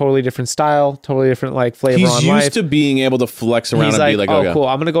 They're totally different style, totally different like flavor He's on used life. to being able to flex around He's and be like, oh, okay. cool.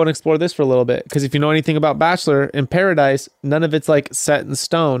 I'm going to go and explore this for a little bit. Because if you know anything about Bachelor in Paradise, none of it's like set in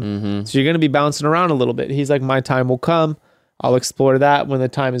stone. Mm-hmm. So you're going to be bouncing around a little bit. He's like, my time will come. I'll explore that when the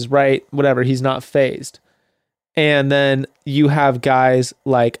time is right. Whatever. He's not phased. And then you have guys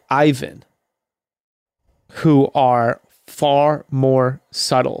like Ivan who are far more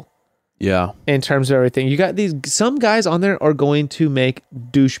subtle Yeah. in terms of everything. You got some guys on there are going to make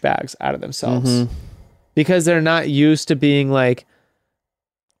douchebags out of themselves because they're not used to being like,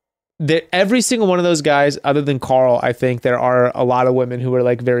 every single one of those guys, other than Carl, I think there are a lot of women who are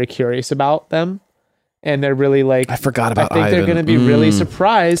like very curious about them. And they're really like, I forgot about I think they're Ivan. going to be really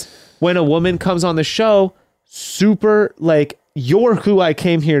surprised when a woman comes on the show, super like, you're who I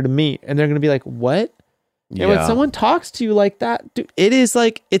came here to meet. And they're going to be like, what? Yeah. And when someone talks to you like that, dude, it is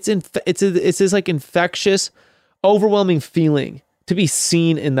like it's this like infectious, overwhelming feeling to be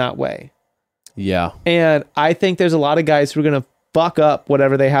seen in that way. Yeah. And I think there's a lot of guys who are gonna fuck up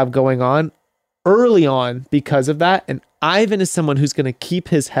whatever they have going on early on because of that. And Ivan is someone who's gonna keep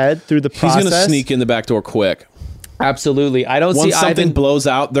his head through the process. He's going to sneak in the back door quick. Absolutely. I don't Once see something Ivan. blows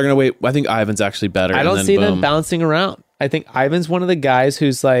out, they're going to wait. I think Ivan's actually better. I and don't then see boom. them bouncing around. I think Ivan's one of the guys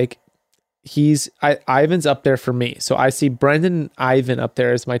who's like, Ivan's up there for me. So I see Brendan and Ivan up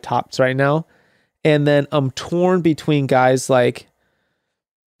there as my tops right now. And then I'm torn between guys like,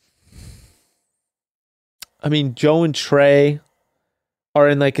 I mean, Joe and Trey are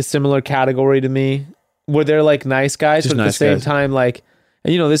in like a similar category to me where they're like nice guys, Just but at nice the same guys. time, like,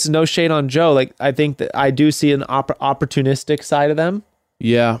 and this is no shade on Joe. Like, I think that I do see an opportunistic side of them.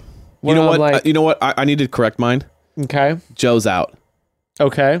 Yeah. Where You know I'm what? like- You know what? I need to correct mine. Okay. Joe's out.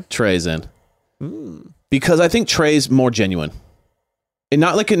 Okay. Trey's in. Because I think Trey's more genuine. And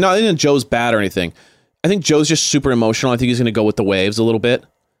not in Joe's bad or anything. I think Joe's just super emotional. I think he's going to go with the waves a little bit.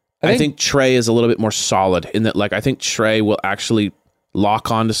 I think Trey is a little bit more solid in that, like, I think Trey will actually lock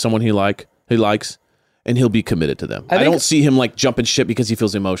on to someone he likes, and he'll be committed to them. I don't see him like jumping ship because he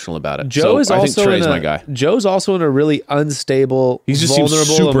feels emotional about it. Joe so I think Trey's my guy. Joe's also in a really unstable, He just seems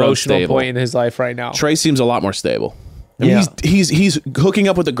vulnerable, super emotional unstable. point in his life right now. Trey seems a lot more stable. I mean, Yeah. he's hooking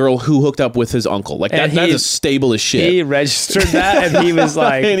up with a girl who hooked up with his uncle. Like that is stable as shit. He registered that and he was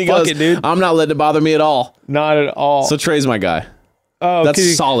like, And he fuck goes, it, dude. I'm not letting it bother me at all. Not at all. So Trey's my guy. Oh,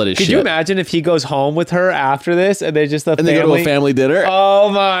 That's solid as could shit. you imagine if he goes home with her after this and they just And they go to a family dinner. Oh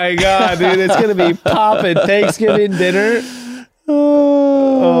my God, dude. It's going to be popping Thanksgiving dinner.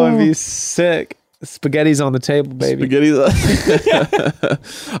 Oh, it'd be sick. Spaghetti's on the table, baby.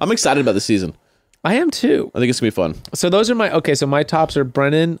 I'm excited about the season. I am too. I think it's gonna be fun. So those are so my tops are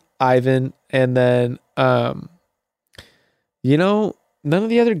Brennan, Ivan, and then, none of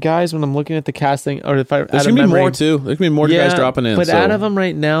the other guys when I'm looking at the casting, or if I, There's gonna be more too. There's gonna be more guys dropping in. But so out of them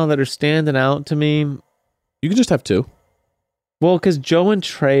right now that are standing out to me, you can just have two. well, because Joe and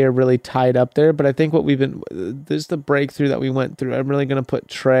Trey are really tied up there. But I think there's the breakthrough that we went through. I'm really gonna put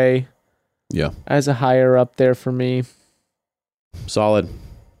Trey, as a higher up there for me. Solid.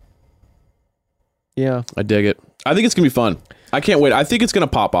 Yeah, I dig it. I think it's gonna be fun. I can't wait. I think it's gonna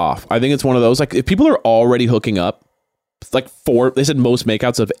pop off. I think it's one of those, like, if people are already hooking up, like they said most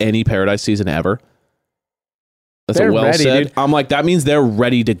makeouts of any Paradise season ever. That's They're well ready, said. dude. I'm like, that means they're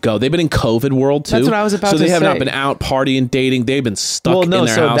ready to go. They've been in COVID world too. That's what I was about so to they have not say. been out partying, dating. They've been stuck Well, no, in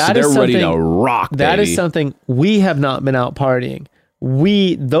their so house. So that is they're ready to something- rock. that baby. is something we have not been out partying.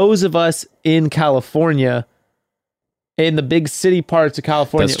 Those of us in California, in the big city parts of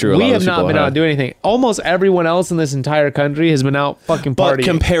California, That's true. A we lot of have those not people been have. out doing anything. Almost everyone else in this entire country has been out fucking But partying.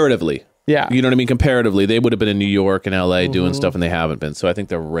 comparatively, Yeah. you know what I mean? Comparatively, they would have been in New York and LA Mm-hmm. doing stuff, and they haven't been. So I think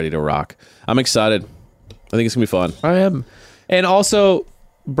they're ready to rock. I'm excited. I think it's gonna be fun. I am. And also,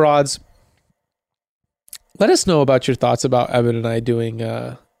 broads, let us know about your thoughts about Evan and I doing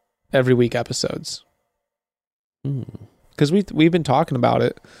every week episodes. Because we've been talking about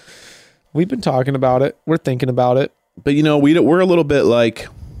it. We're thinking about it. But we're a little bit like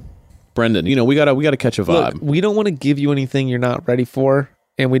Brendan. We gotta catch a vibe. Look, we don't want to give you anything you're not ready for,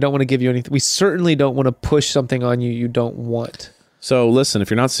 and we don't want to give you anything. We certainly don't want to push something on you don't want. So listen, if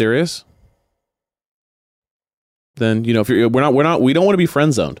you're not serious, then if we don't want to be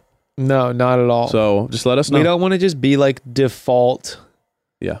friend zoned. No, not at all. So just let us know. We don't want to just be like default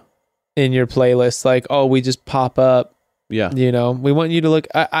Yeah. in your playlist. Like, oh, we just pop up. Yeah. We want you to look.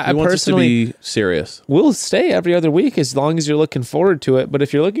 I We want this to personally be serious. we'll stay every other week as long as you're looking forward to it. But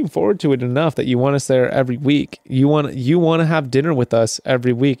if you're looking forward to it enough that you want us there every week, you want to have dinner with us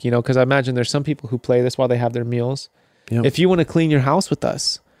every week. Because I imagine there's some people who play this while they have their meals. Yep. If you want to clean your house with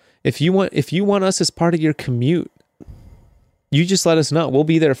us, if you want us as part of your commute, You just let us know. We'll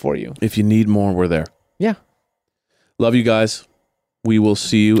be there for you. If you need more, we're there. Yeah. Love you guys. We will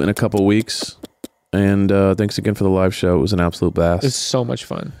see you in a couple weeks. And thanks again for the live show. It was an absolute blast. It's so much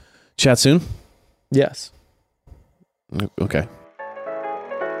fun. Chat soon? Yes. Okay.